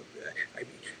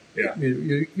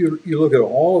 You look at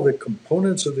all of the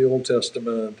components of the Old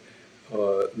Testament.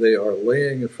 They are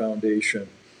laying a foundation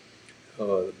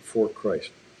for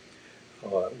Christ,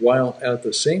 while at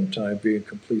the same time being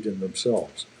complete in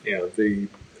themselves. The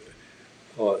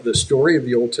story of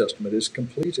the Old Testament is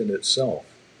complete in itself.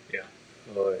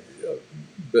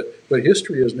 But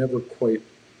history is never quite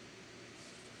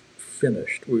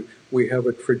finished. We have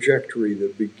a trajectory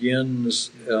that begins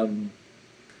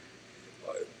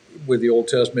with the Old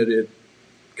Testament. It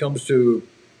comes to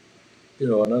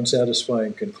an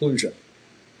unsatisfying conclusion.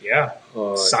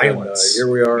 Silence.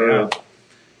 Here we are,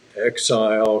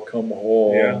 exile, come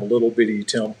home, little bitty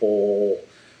temple,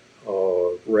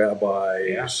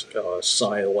 rabbis,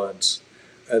 silence.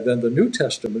 And then the New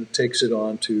Testament takes it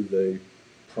on to the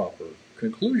proper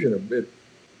conclusion.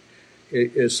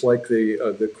 It's like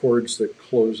the chords that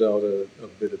close out a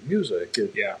bit of music.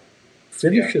 It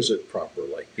finishes it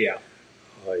properly.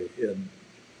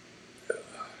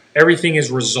 Everything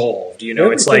is resolved.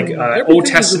 It's like Old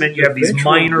Testament, you have these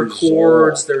minor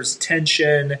chords, there's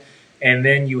tension, and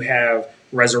then you have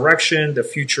resurrection, the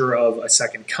future of a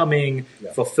second coming,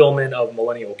 fulfillment of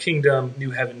millennial kingdom,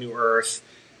 new heaven, new earth,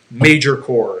 major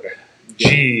chord,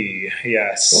 G,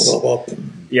 yes.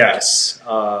 Yes.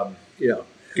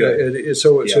 Good.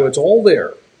 So it's all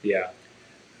there.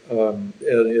 And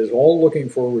it is all looking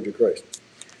forward to Christ.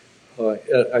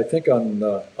 I think on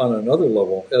another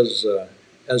level, as a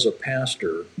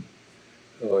pastor,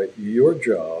 your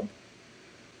job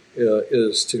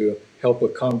is to help a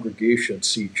congregation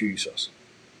see Jesus.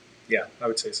 Yeah, I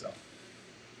would say so.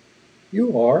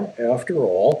 You are, after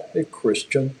all, a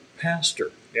Christian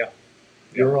pastor.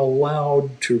 You're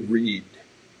allowed to read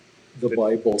the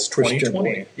Bible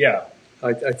Christianly.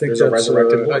 I think that's a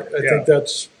resurrected book. I think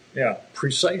that's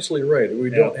precisely right. We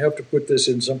don't have to put this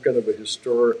in some kind of a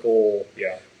historical,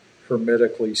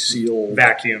 hermetically sealed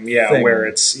vacuum. Thing. Where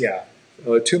it's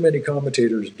too many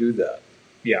commentators do that.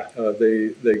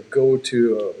 They go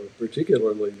to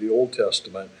particularly the Old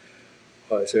Testament.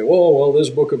 Say, well, this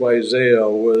book of Isaiah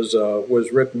was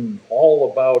written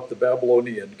all about the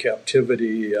Babylonian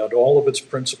captivity, and all of its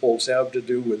principles have to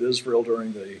do with Israel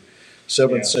during the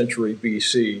 7th century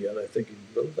BC. And I'm thinking,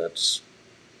 well, that's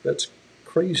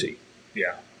crazy.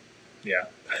 I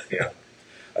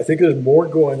think there's more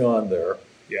going on there.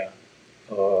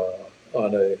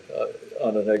 On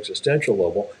an existential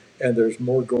level, and there's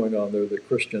more going on there that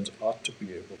Christians ought to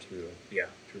be able to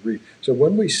read. So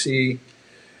when we see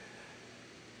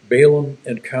Balaam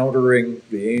encountering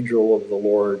the angel of the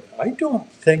Lord, I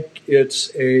don't think it's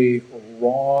a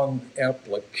wrong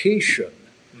application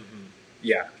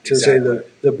to say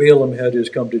that the Balaam had his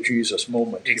come to Jesus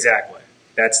moment. Exactly.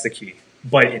 That's the key.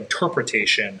 But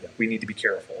interpretation, we need to be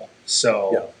careful.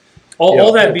 So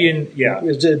all that being,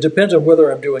 it depends on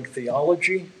whether I'm doing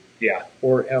theology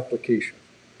or application.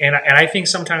 And I think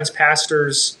sometimes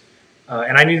pastors,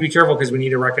 and I need to be careful because we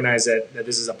need to recognize that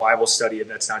this is a Bible study and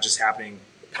that's not just happening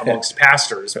amongst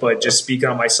pastors, but just speaking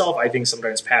on myself, I think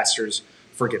sometimes pastors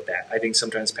forget that. I think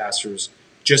sometimes pastors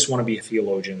just want to be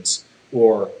theologians,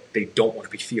 or they don't want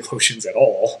to be theologians at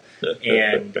all,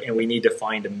 and we need to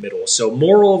find a middle. So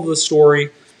moral of the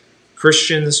story,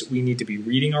 Christians, we need to be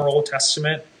reading our Old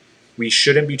Testament. We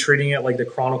shouldn't be treating it like the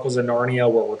Chronicles of Narnia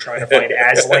where we're trying to find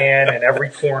Aslan in every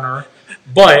corner,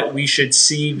 but we should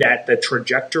see that the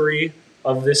trajectory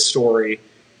of this story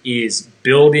is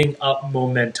building up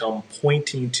momentum,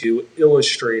 pointing to,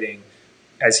 illustrating,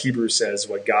 as Hebrews says,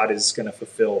 what God is going to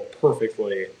fulfill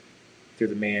perfectly through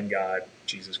the man God,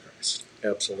 Jesus Christ.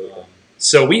 Absolutely.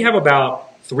 So we have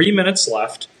about 3 minutes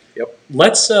left. Yep.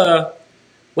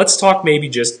 Let's talk maybe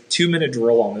just 2-minute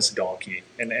drill on this donkey,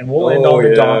 and we'll end on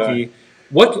the donkey.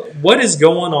 What is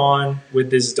going on with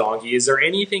this donkey? Is there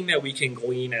anything that we can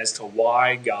glean as to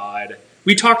why God?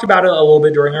 We talked about it a little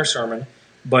bit during our sermon,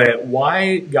 but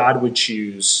why God would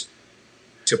choose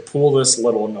to pull this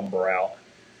little number out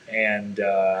and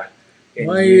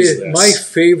use this. My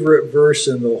favorite verse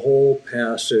in the whole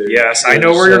passage. Yes, I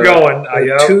know where you're going.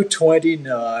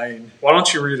 229. Why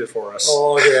don't you read it for us?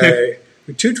 Okay.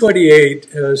 228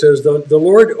 says, the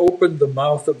Lord opened the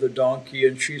mouth of the donkey,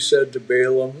 and she said to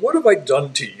Balaam, "What have I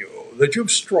done to you that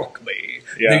you've struck me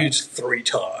these 3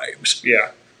 times?"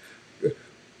 Yeah.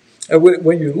 And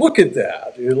when you look at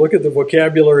that, you look at the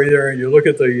vocabulary there, and you look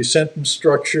at the sentence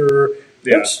structure,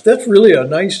 that's really a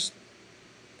nice,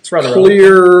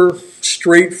 clear,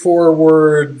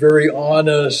 straightforward, very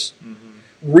honest,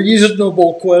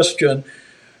 reasonable question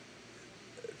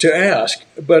to ask.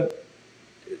 But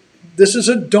this is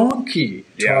a donkey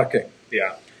talking.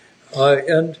 Yeah.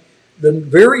 And the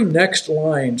very next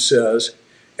line says,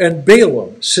 "And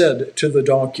Balaam said to the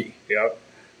donkey." Yep.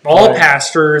 All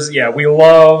pastors, we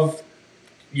love,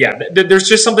 there's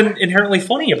just something inherently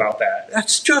funny about that.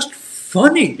 That's just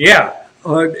funny. Yeah.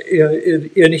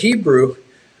 In Hebrew,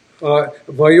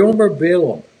 Vayomer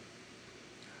Balaam,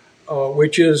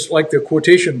 which is like the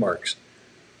quotation marks.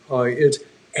 It's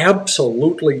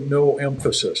absolutely no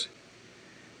emphasis.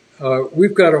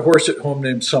 We've got a horse at home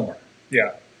named Summer.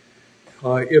 Yeah.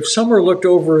 If Summer looked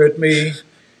over at me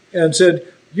and said,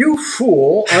 "You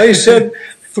fool, I said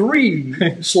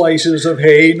 3 slices of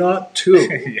hay, not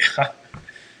 2.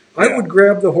 I would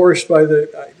grab the horse by the...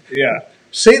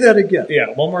 Say that again.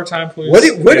 Yeah, one more time, please.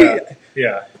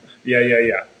 Yeah.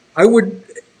 I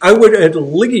would at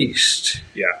least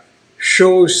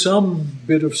show some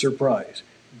bit of surprise.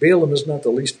 Balaam is not the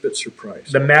least bit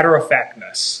surprised. The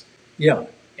matter-of-factness. Yeah.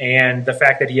 And the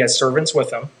fact that he has servants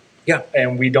with him. Yeah.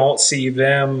 And we don't see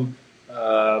them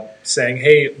saying,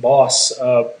 "Hey, boss."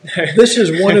 This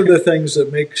is one of the things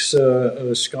that makes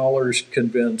scholars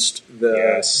convinced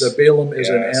that Balaam is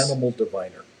an animal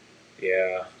diviner.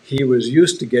 Yeah. He was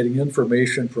used to getting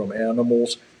information from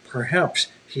animals. Perhaps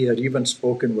he had even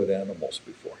spoken with animals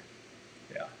before.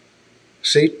 Yeah.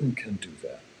 Satan can do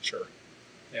that. Sure.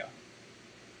 Yeah.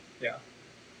 Yeah.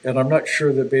 And I'm not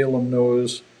sure that Balaam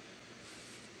knows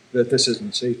that this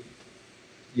isn't Satan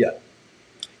yet.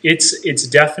 It's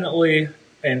definitely,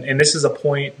 and this is a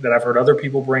point that I've heard other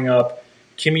people bring up.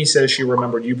 Kimmy says she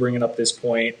remembered you bringing up this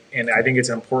point, and I think it's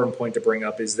an important point to bring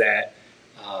up, is that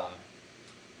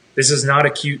this is not a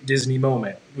cute Disney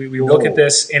moment. We look at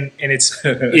this, and it's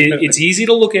it's easy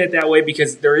to look at it that way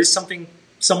because there is something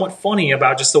somewhat funny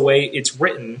about just the way it's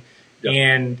written,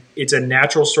 and it's a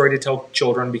natural story to tell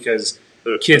children because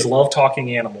kids love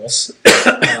talking animals.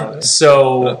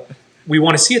 So we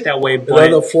want to see it that way.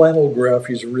 But the flannel graph,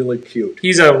 he's really cute.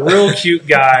 He's a real cute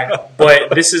guy,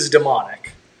 but this is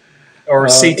demonic or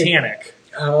satanic.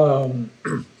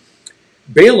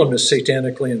 Balaam is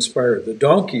satanically inspired. The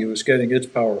donkey was getting its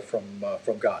power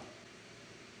from God.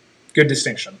 Good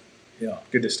distinction. Yeah.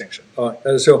 Good distinction.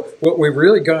 So what we've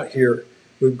really got here,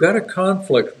 we've got a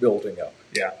conflict building up.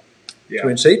 Yeah.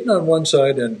 Between Satan on one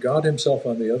side and God himself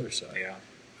on the other side.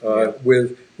 Yeah.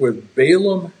 With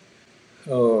Balaam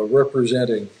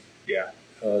representing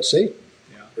Satan,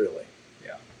 really.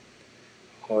 Yeah.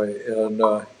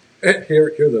 And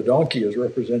here the donkey is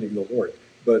representing the Lord.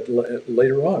 But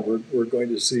later on, we're going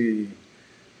to see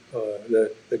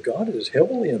that God is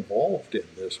heavily involved in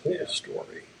this whole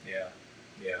story.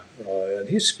 And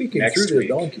he's speaking through the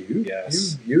donkey.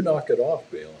 You knock it off,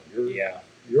 Balaam.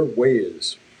 Your way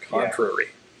is contrary.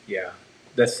 Yeah.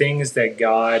 The things that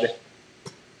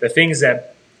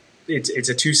it's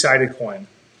a two-sided coin.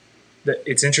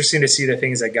 It's interesting to see the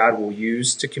things that God will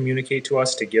use to communicate to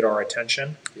us to get our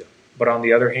attention. Yeah. But on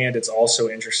the other hand, it's also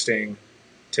interesting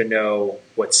to know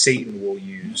what Satan will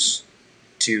use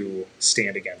to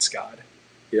stand against God.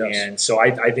 Yes. And so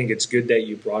I think it's good that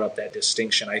you brought up that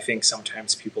distinction. I think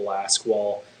sometimes people ask,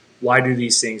 well, why do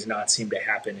these things not seem to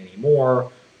happen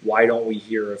anymore? Why don't we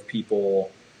hear of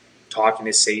people talking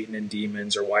to Satan and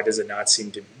demons, or why do we not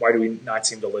seem to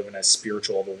live in as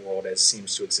spiritual of a world as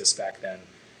seems to exist back then?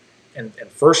 And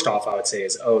first off, I would say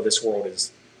this world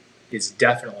is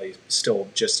definitely still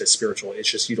just as spiritual. It's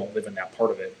just you don't live in that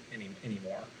part of it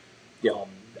anymore. Yeah.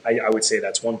 I would say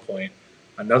that's one point.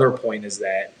 Another point is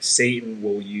that Satan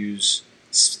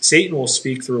will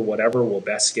speak through whatever will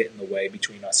best get in the way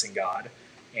between us and God.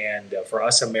 And for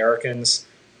us Americans,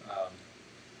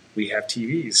 We have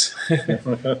TVs.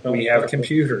 We have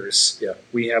computers. Yeah.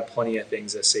 We have plenty of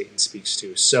things that Satan speaks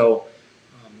to. So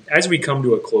as we come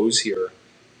to a close here,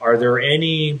 are there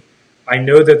any... I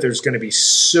know that there's going to be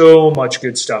so much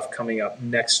good stuff coming up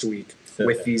next week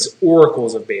with these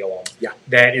oracles of Balaam. Yeah.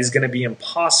 That is going to be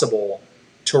impossible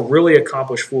to really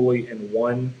accomplish fully in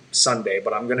one Sunday,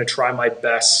 but I'm going to try my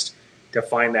best to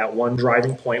find that one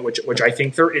driving point, which I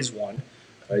think there is one.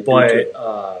 But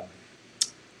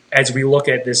as we look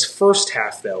at this first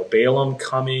half, though, Balaam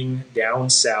coming down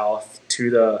south to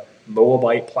the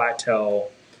Moabite plateau,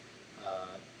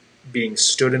 being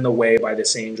stood in the way by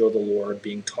this angel of the Lord,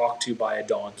 being talked to by a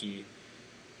donkey,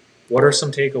 what are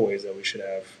some takeaways that we should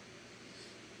have?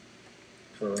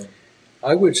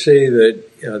 I would say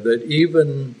that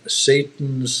even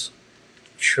Satan's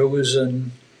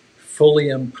chosen, fully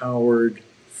empowered,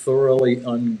 thoroughly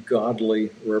ungodly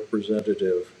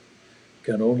representative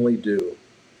can only do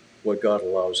what God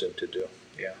allows him to do.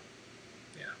 Yeah.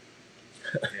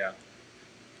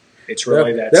 It's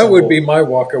really that simple. That would be my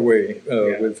walk away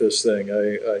with this thing.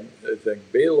 I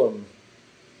think Balaam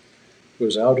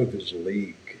was out of his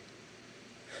league.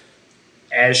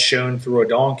 As shown through a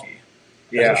donkey.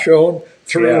 As shown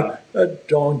through a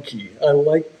donkey. I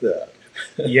like that.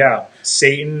 Yeah.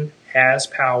 Satan has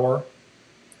power.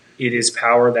 It is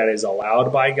power that is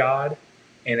allowed by God,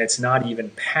 and it's not even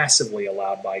passively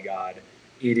allowed by God.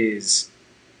 It is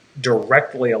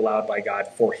directly allowed by God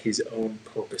for his own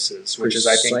purposes, which is,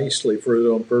 I think, precisely for his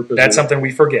own purposes. That's something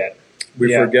we forget.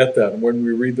 We forget that when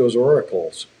we read those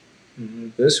oracles. Mm-hmm.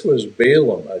 This was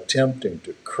Balaam attempting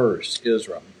to curse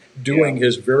Israel, doing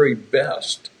his very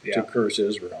best to curse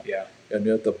Israel. Yeah. And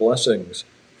yet the blessings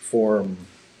form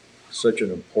such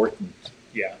an important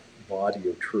body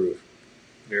of truth.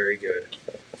 Very good.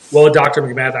 Well, Dr.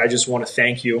 McMath, I just want to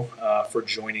thank you for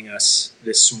joining us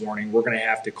this morning. We're going to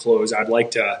have to close. I'd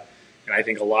like to, and I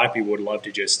think a lot of people would love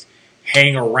to just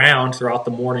hang around throughout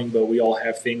the morning, but we all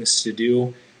have things to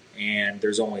do, and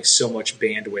there's only so much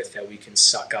bandwidth that we can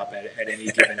suck up at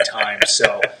any given time.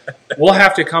 So we'll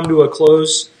have to come to a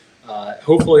close.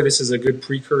 Hopefully this is a good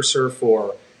precursor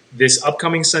for this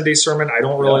upcoming Sunday sermon. I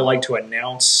don't really like to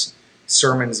announce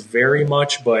sermons very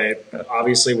much, but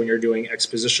obviously when you're doing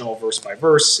expositional verse by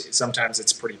verse, sometimes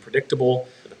it's pretty predictable.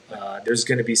 There's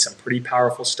going to be some pretty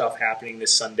powerful stuff happening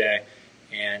this Sunday,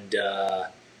 and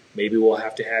maybe we'll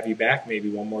have to have you back maybe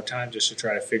one more time just to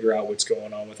try to figure out what's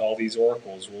going on with all these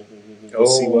oracles. We'll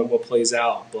see what plays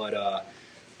out. But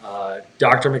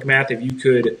Dr. McMath, if you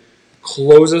could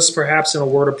close us perhaps in a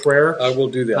word of prayer. I will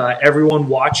do that. Everyone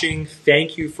watching,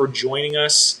 thank you for joining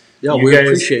us. Yeah, we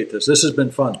appreciate this. This has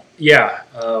been fun. Yeah.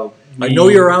 I know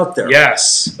you're out there.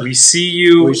 Yes. We see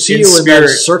you in that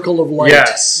circle of light.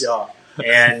 Yes. Yeah.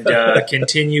 And we're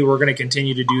going to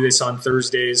continue to do this on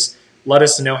Thursdays. Let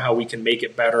us know how we can make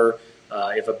it better.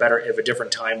 If a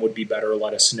different time would be better,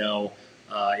 let us know.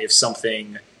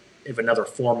 If another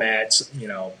format,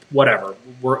 whatever.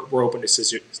 We're open to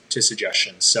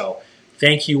suggestions. So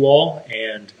thank you all,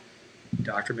 and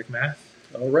Dr. McMath.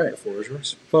 All right. The floor is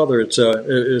yours. Father,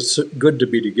 it's good to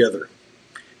be together,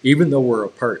 even though we're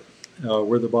apart.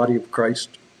 We're the body of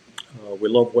Christ. We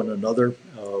love one another.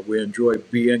 We enjoy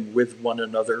being with one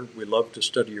another. We love to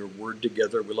study your word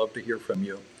together. We love to hear from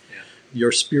you. Yeah.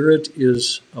 Your spirit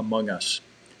is among us.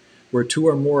 Where two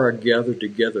or more are gathered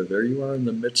together, there you are in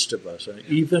the midst of us. And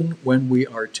even when we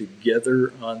are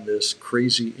together on this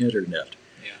crazy internet,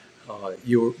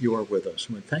 you are with us.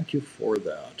 And we thank you for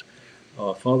that.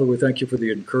 Father, we thank you for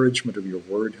the encouragement of your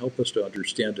word. Help us to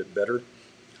understand it better.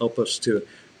 Help us to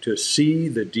see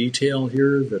the detail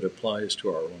here that applies to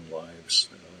our own lives.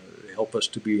 Help us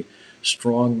to be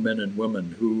strong men and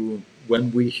women who,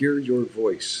 when we hear your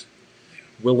voice,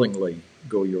 willingly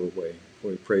go your way.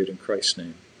 We pray it in Christ's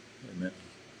name. Amen.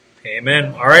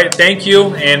 Amen. All right. Thank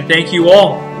you. And thank you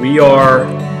all. We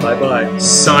are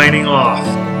signing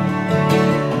off.